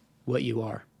what you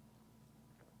are.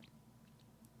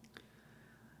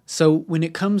 So when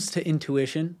it comes to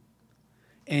intuition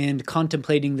and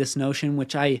contemplating this notion,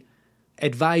 which I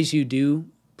advise you do,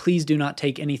 please do not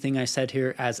take anything I said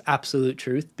here as absolute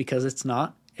truth, because it's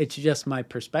not. It's just my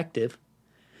perspective.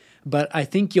 But I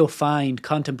think you'll find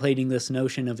contemplating this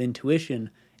notion of intuition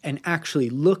and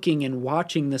actually looking and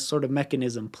watching this sort of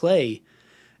mechanism play,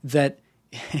 that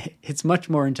it's much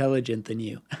more intelligent than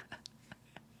you.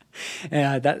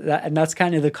 And that's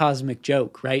kind of the cosmic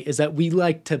joke, right? Is that we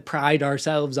like to pride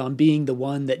ourselves on being the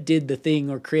one that did the thing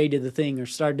or created the thing or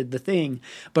started the thing.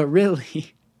 But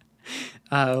really,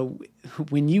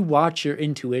 when you watch your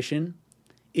intuition,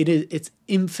 it's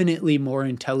infinitely more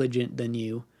intelligent than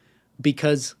you,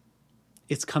 because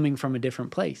it's coming from a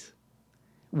different place.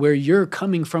 Where you're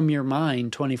coming from your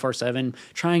mind 24/7,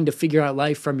 trying to figure out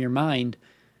life from your mind,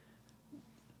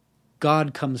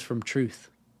 God comes from truth.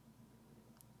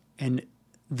 And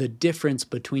the difference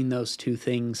between those two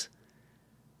things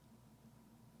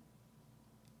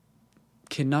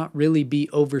cannot really be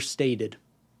overstated,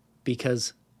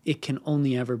 because it can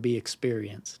only ever be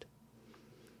experienced.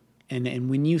 And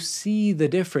when you see the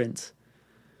difference,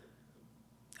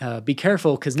 be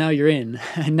careful, because now you're in.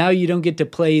 Now you don't get to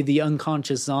play the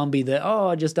unconscious zombie that,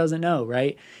 it just doesn't know,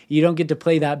 right? You don't get to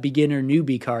play that beginner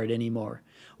newbie card anymore.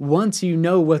 Once you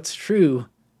know what's true,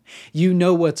 you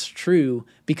know what's true,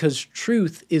 because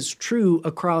truth is true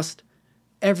across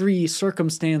every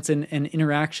circumstance and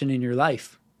interaction in your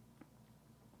life.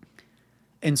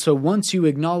 And so once you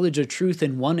acknowledge a truth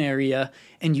in one area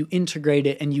and you integrate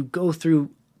it and you go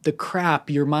through the crap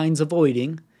your mind's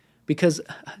avoiding, because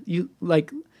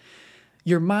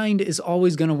your mind is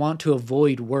always going to want to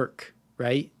avoid work,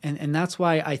 right? And that's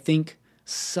why I think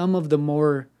some of the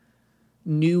more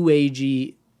new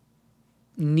agey,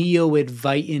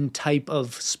 neo-Advaitin type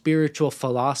of spiritual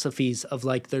philosophies of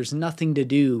there's nothing to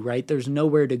do, right? There's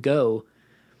nowhere to go,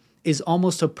 is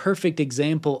almost a perfect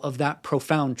example of that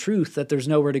profound truth, that there's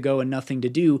nowhere to go and nothing to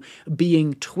do,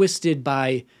 being twisted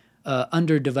by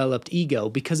underdeveloped ego,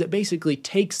 because it basically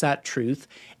takes that truth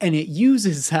and it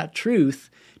uses that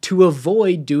truth to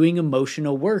avoid doing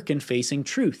emotional work and facing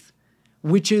truth,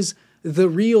 which is the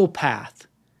real path.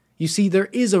 You see, there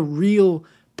is a real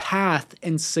path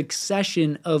and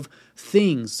succession of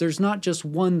things. There's not just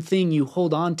one thing you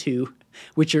hold on to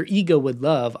which your ego would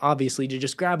love, obviously, to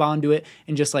just grab onto it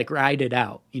and just like ride it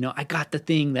out. I got the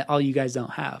thing that all you guys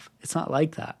don't have. It's not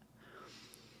like that.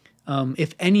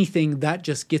 If anything, that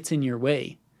just gets in your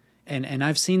way. And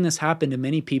I've seen this happen to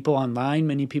many people online,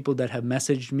 many people that have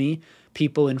messaged me,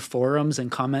 people in forums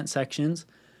and comment sections.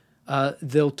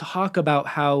 They'll talk about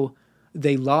how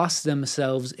they lost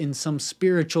themselves in some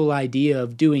spiritual idea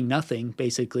of doing nothing,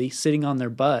 basically, sitting on their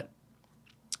butt.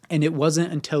 And it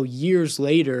wasn't until years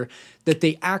later that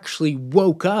they actually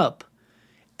woke up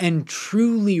and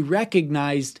truly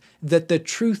recognized that the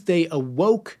truth they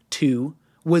awoke to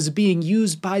was being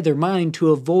used by their mind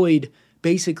to avoid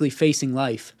basically facing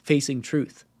life, facing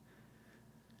truth.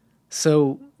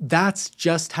 So that's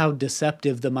just how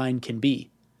deceptive the mind can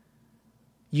be.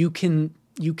 You can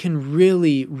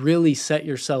really, really set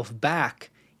yourself back,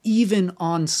 even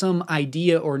on some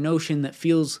idea or notion that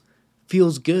feels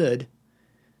good,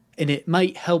 and it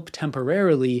might help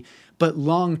temporarily, but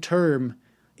long term,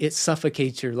 it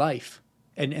suffocates your life.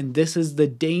 And this is the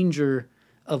danger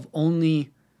of only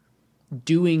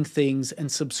doing things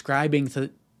and subscribing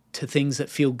to things that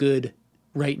feel good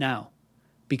right now.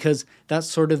 Because that's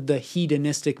sort of the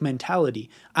hedonistic mentality.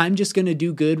 I'm just going to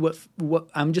do good what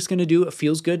I'm just going to do what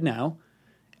feels good now.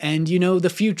 And the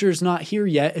future's not here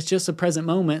yet. It's just a present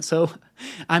moment. So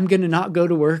I'm going to not go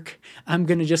to work. I'm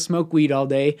going to just smoke weed all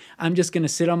day. I'm just going to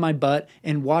sit on my butt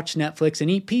and watch Netflix and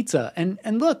eat pizza.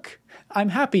 And look, I'm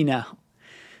happy now.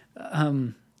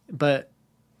 But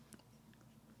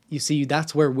you see,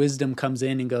 that's where wisdom comes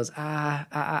in and goes,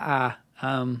 not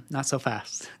so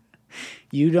fast.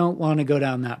 You don't want to go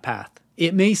down that path.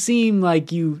 It may seem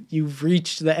like you've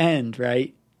reached the end,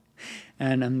 right?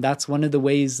 And that's one of the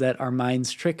ways that our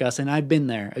minds trick us. And I've been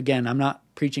there. Again, I'm not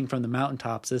preaching from the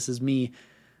mountaintops. This is me.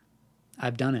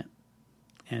 I've done it.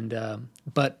 And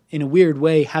but in a weird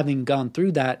way, having gone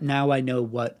through that, now I know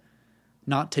what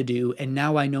not to do. And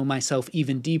now I know myself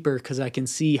even deeper because I can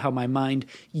see how my mind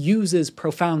uses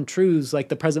profound truths like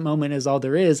the present moment is all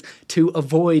there is to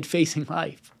avoid facing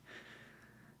life.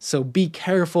 So be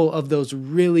careful of those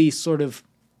really sort of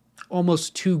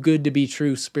almost too good to be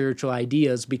true spiritual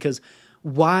ideas, because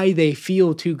why they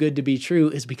feel too good to be true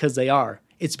is because they are.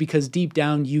 It's because deep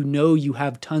down you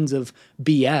have tons of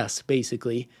BS,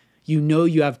 basically.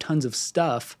 You have tons of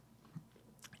stuff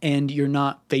and you're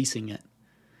not facing it.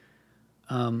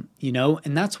 And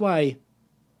that's why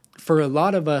for a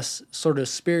lot of us sort of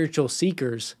spiritual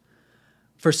seekers,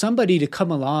 for somebody to come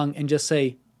along and just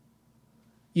say,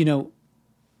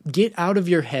 get out of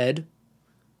your head,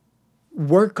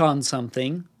 work on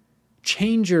something,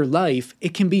 change your life,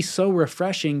 it can be so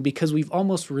refreshing because we've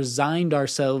almost resigned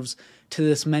ourselves to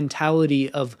this mentality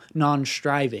of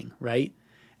non-striving, right?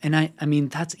 And I mean,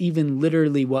 that's even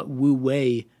literally what Wu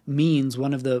Wei means.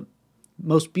 One of the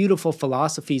most beautiful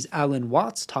philosophies Alan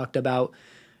Watts talked about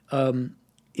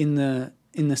in the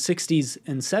 60s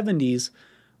and 70s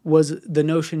was the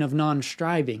notion of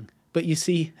non-striving. But you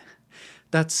see,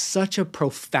 that's such a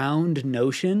profound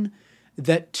notion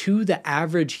that to the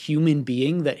average human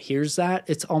being that hears that,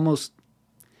 it's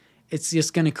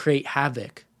just going to create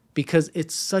havoc because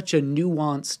it's such a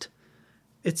nuanced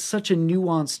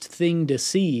thing to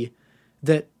see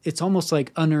that it's almost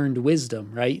like unearned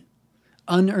wisdom, right?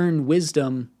 Unearned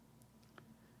wisdom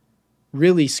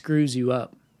really screws you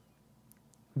up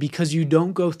because you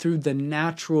don't go through the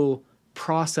natural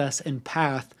process and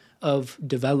path of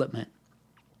development.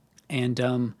 And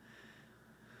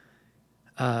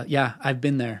I've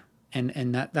been there,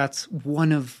 and that's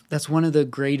one of the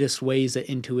greatest ways that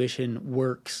intuition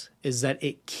works, is that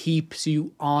it keeps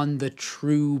you on the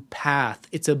true path.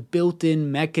 It's a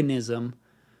built-in mechanism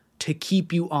to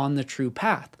keep you on the true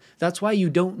path. That's why you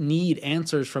don't need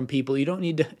answers from people. You don't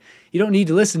need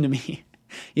to listen to me.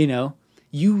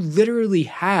 You literally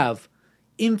have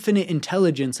infinite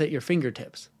intelligence at your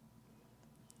fingertips.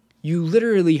 You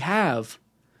literally have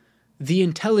the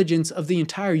intelligence of the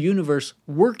entire universe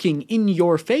working in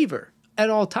your favor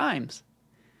at all times.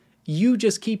 You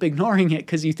just keep ignoring it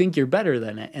because you think you're better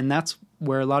than it. And that's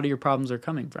where a lot of your problems are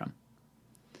coming from.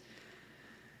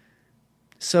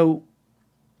 So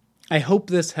I hope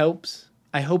this helps.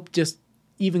 I hope just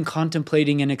even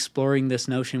contemplating and exploring this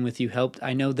notion with you helped.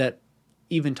 I know that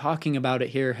even talking about it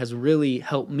here has really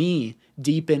helped me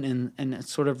deepen and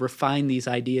sort of refine these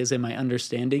ideas in my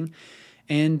understanding.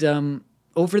 And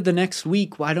over the next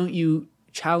week, why don't you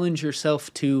challenge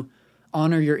yourself to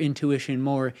honor your intuition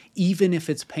more, even if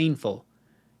it's painful,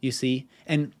 you see?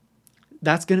 And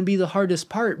that's going to be the hardest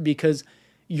part because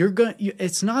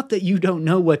it's not that you don't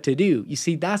know what to do. You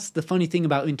see, that's the funny thing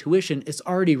about intuition. It's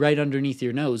already right underneath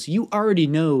your nose. You already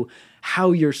know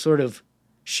how you're sort of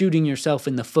shooting yourself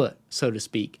in the foot, so to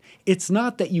speak. It's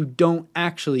not that you don't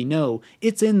actually know.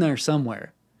 It's in there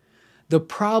somewhere. The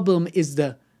problem is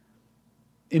the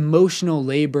emotional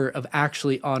labor of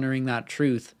actually honoring that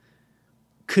truth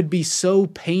could be so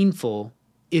painful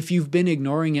if you've been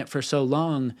ignoring it for so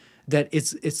long that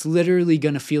it's literally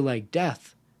going to feel like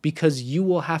death, because you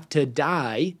will have to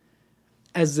die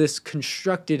as this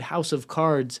constructed house of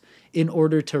cards in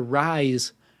order to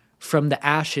rise from the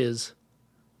ashes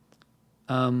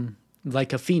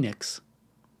like a phoenix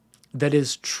that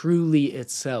is truly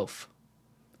itself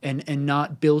and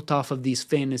not built off of these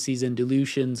fantasies and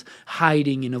delusions,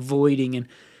 hiding and avoiding and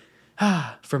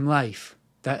from life.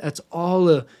 That's all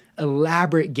a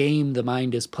elaborate game the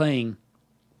mind is playing,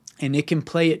 and it can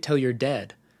play it till you're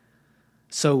dead.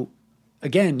 So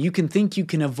again, you can think you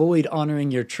can avoid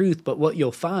honoring your truth, but what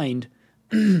you'll find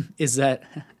is that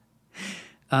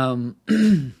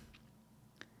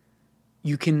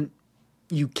you can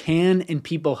and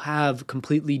people have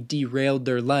completely derailed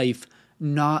their life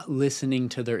not listening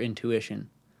to their intuition.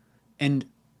 And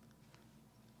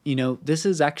this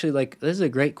is a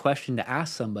great question to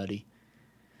ask somebody.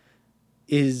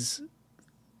 Do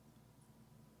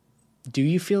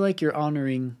you feel like you're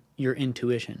honoring your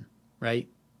intuition, right?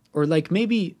 Or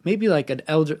maybe like an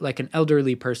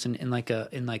elderly person in like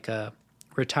a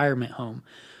retirement home.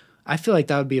 I feel like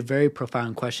that would be a very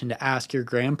profound question to ask your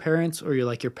grandparents or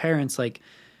your parents.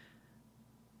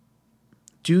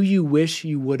 Do you wish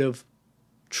you would have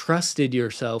trusted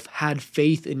yourself, had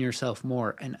faith in yourself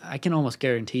more? And I can almost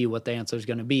guarantee you what the answer is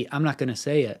going to be. I'm not going to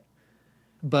say it,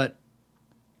 but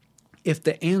if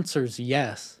the answer is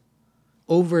yes,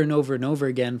 over and over and over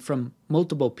again from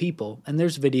multiple people, and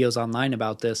there's videos online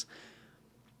about this,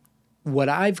 what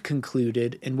I've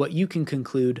concluded and what you can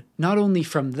conclude, not only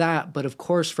from that, but of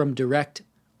course from direct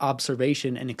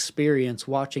observation and experience,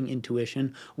 watching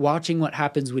intuition, watching what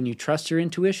happens when you trust your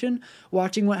intuition,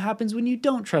 watching what happens when you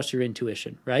don't trust your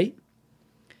intuition, right?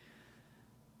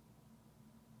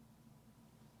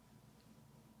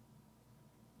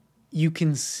 You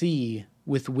can see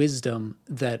with wisdom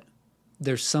that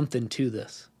there's something to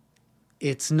this.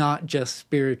 It's not just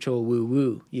spiritual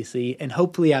woo-woo, you see? And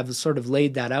hopefully I've sort of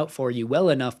laid that out for you well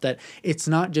enough that it's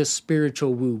not just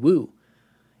spiritual woo-woo.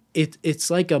 It's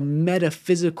like a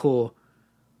metaphysical,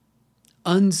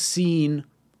 unseen,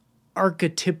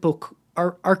 archetypical,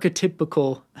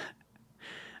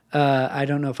 I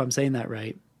don't know if I'm saying that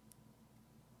right.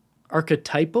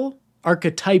 Archetypal,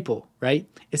 right?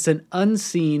 It's an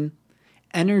unseen,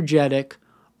 energetic,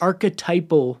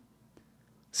 archetypal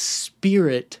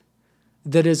spirit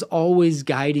that is always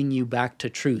guiding you back to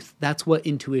truth. That's what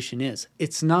intuition is.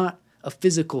 It's not a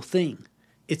physical thing.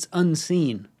 It's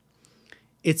unseen.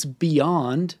 It's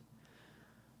beyond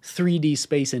 3D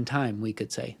space and time, we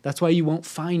could say. That's why you won't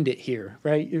find it here,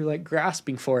 right? You're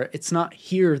grasping for it. It's not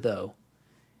here, though.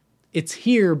 It's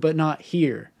here, but not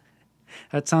here.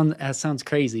 That sounds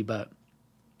crazy, but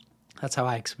that's how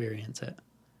I experience it.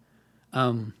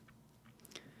 And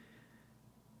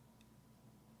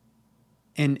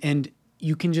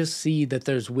you can just see that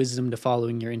there's wisdom to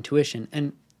following your intuition.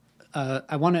 And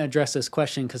I want to address this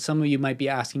question because some of you might be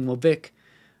asking, well, Vic,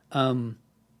 how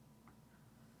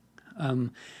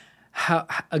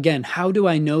do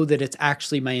I know that it's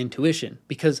actually my intuition?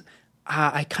 Because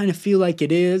I kind of feel like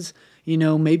it is.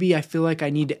 Maybe I feel like I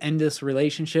need to end this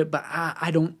relationship, but I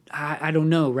don't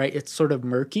know, right? It's sort of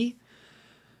murky.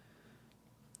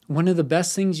 One of the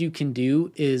best things you can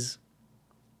do is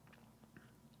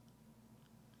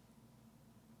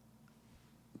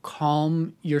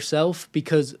calm yourself,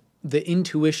 because the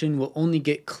intuition will only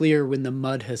get clear when the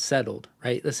mud has settled,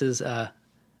 right? This is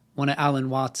one of Alan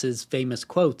Watts's famous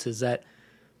quotes, is that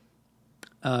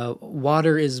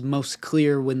water is most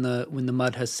clear when the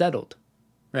mud has settled,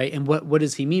 right? And what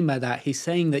does he mean by that? He's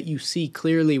saying that you see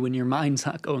clearly when your mind's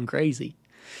not going crazy.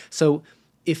 So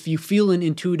if you feel an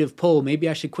intuitive pull, maybe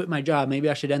I should quit my job, maybe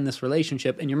I should end this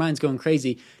relationship, and your mind's going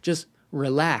crazy, just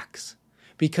relax.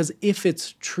 Because if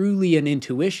it's truly an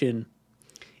intuition,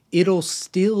 it'll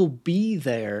still be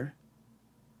there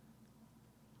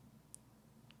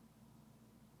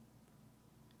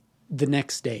the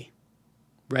next day,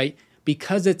 right?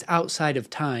 Because it's outside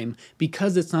of time,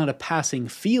 because it's not a passing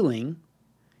feeling,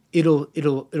 it'll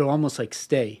almost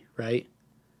stay, right?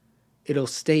 It'll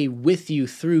stay with you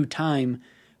through time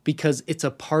because it's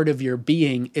a part of your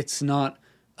being. It's not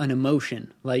an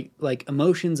emotion. Like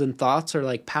emotions and thoughts are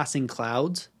like passing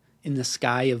clouds in the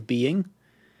sky of being.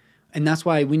 And that's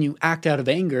why when you act out of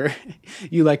anger,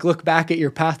 you look back at your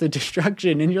path of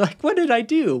destruction and you're like, what did I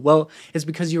do? Well, it's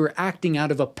because you were acting out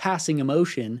of a passing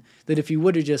emotion that if you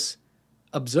would have just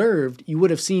observed, you would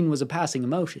have seen was a passing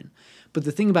emotion. But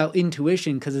the thing about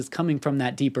intuition, because it's coming from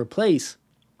that deeper place,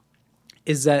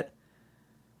 is that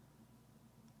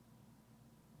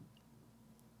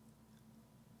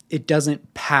it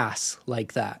doesn't pass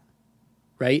like that,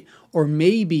 right? Or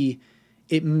maybe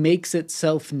it makes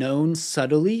itself known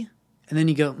subtly, and then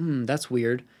you go, that's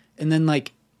weird. And then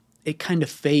like it kind of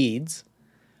fades.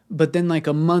 But then like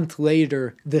a month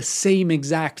later, the same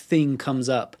exact thing comes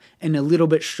up and a little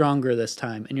bit stronger this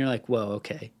time. And you're like, whoa,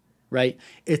 okay, right?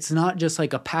 It's not just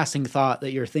like a passing thought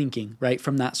that you're thinking, right?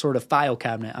 From that sort of file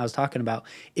cabinet I was talking about.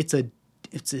 It's a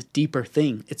deeper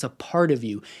thing. It's a part of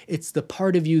you. It's the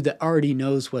part of you that already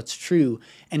knows what's true.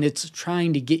 And it's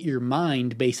trying to get your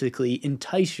mind, basically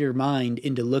entice your mind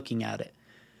into looking at it.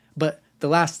 But the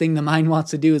last thing the mind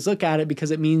wants to do is look at it, because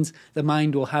it means the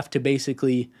mind will have to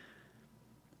basically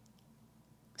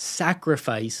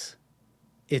sacrifice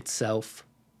itself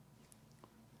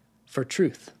for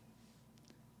truth.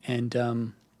 And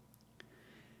that's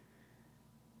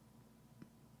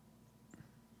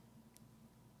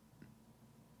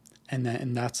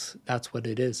what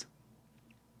it is.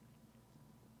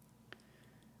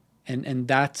 And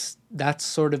that's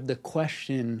sort of the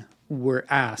question we're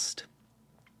asked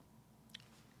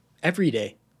every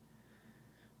day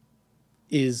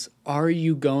is, are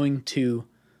you going to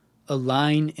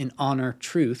align and honor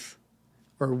truth,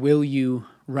 or will you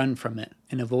run from it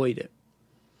and avoid it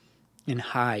and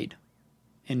hide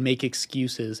and make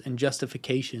excuses and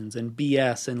justifications and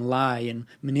BS and lie and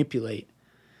manipulate?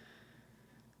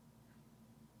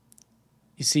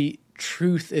 You see,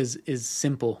 truth is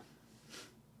simple.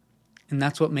 And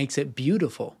that's what makes it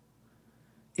beautiful,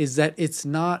 is that it's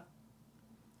not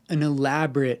an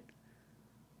elaborate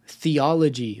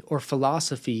theology or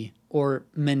philosophy or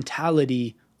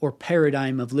mentality or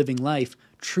paradigm of living life.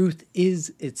 Truth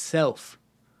is itself.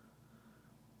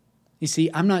 You see,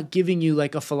 I'm not giving you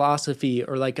like a philosophy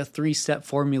or like a 3-step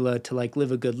formula to like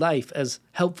live a good life, as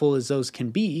helpful as those can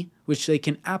be, which they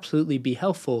can absolutely be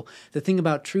helpful. The thing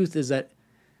about truth is that,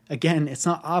 again, it's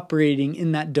not operating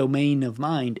in that domain of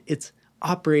mind. It's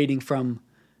operating from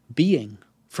being,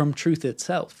 from truth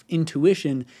itself.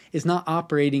 Intuition is not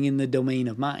operating in the domain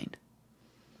of mind.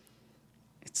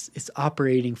 It's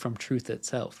operating from truth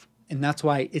itself. And that's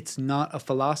why it's not a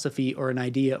philosophy or an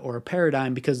idea or a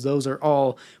paradigm, because those are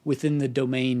all within the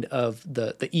domain of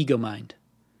the ego mind,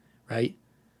 right?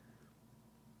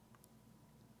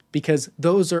 Because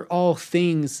those are all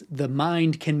things the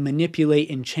mind can manipulate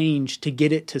and change to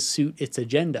get it to suit its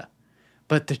agenda.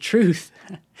 But the truth,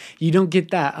 you don't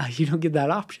get that. You don't get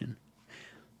that option.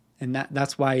 And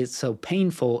that's why it's so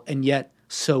painful and yet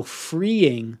so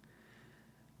freeing,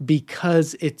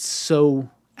 because it's so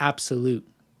absolute.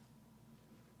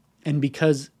 And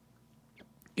because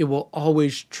it will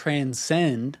always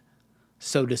transcend,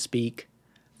 so to speak,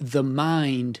 the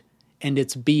mind and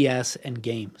its BS and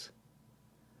games.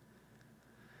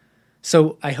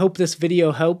 So I hope this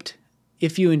video helped.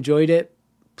 If you enjoyed it,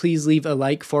 please leave a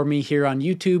like for me here on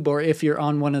YouTube, or if you're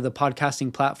on one of the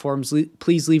podcasting platforms,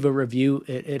 please leave a review.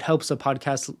 It helps the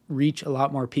podcast reach a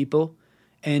lot more people.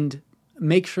 And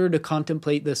make sure to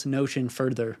contemplate this notion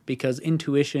further, because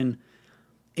intuition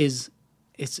is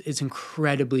it's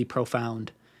incredibly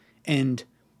profound. And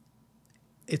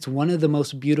it's one of the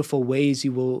most beautiful ways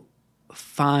you will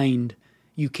find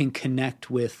you can connect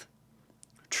with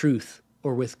truth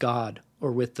or with God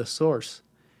or with the source,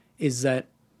 is that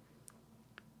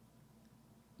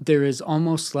there is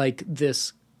almost like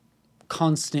this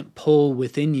constant pull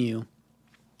within you,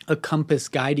 a compass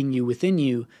guiding you within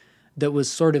you that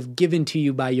was sort of given to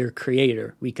you by your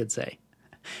creator, we could say.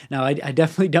 Now, I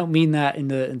definitely don't mean that in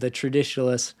the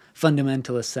traditionalist,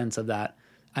 fundamentalist sense of that.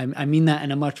 I mean that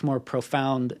in a much more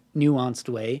profound, nuanced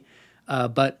way,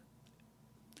 but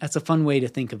that's a fun way to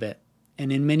think of it.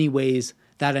 And in many ways,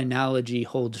 that analogy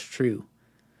holds true,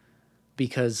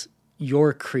 because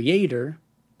your creator,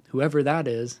 whoever that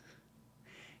is,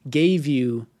 gave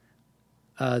you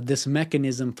this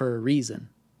mechanism for a reason.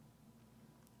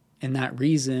 And that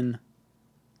reason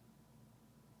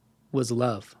was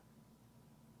love.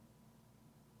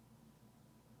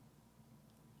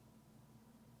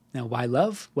 Now, why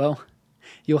love? Well,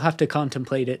 you'll have to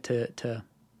contemplate it to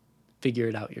figure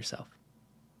it out yourself.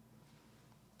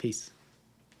 Peace.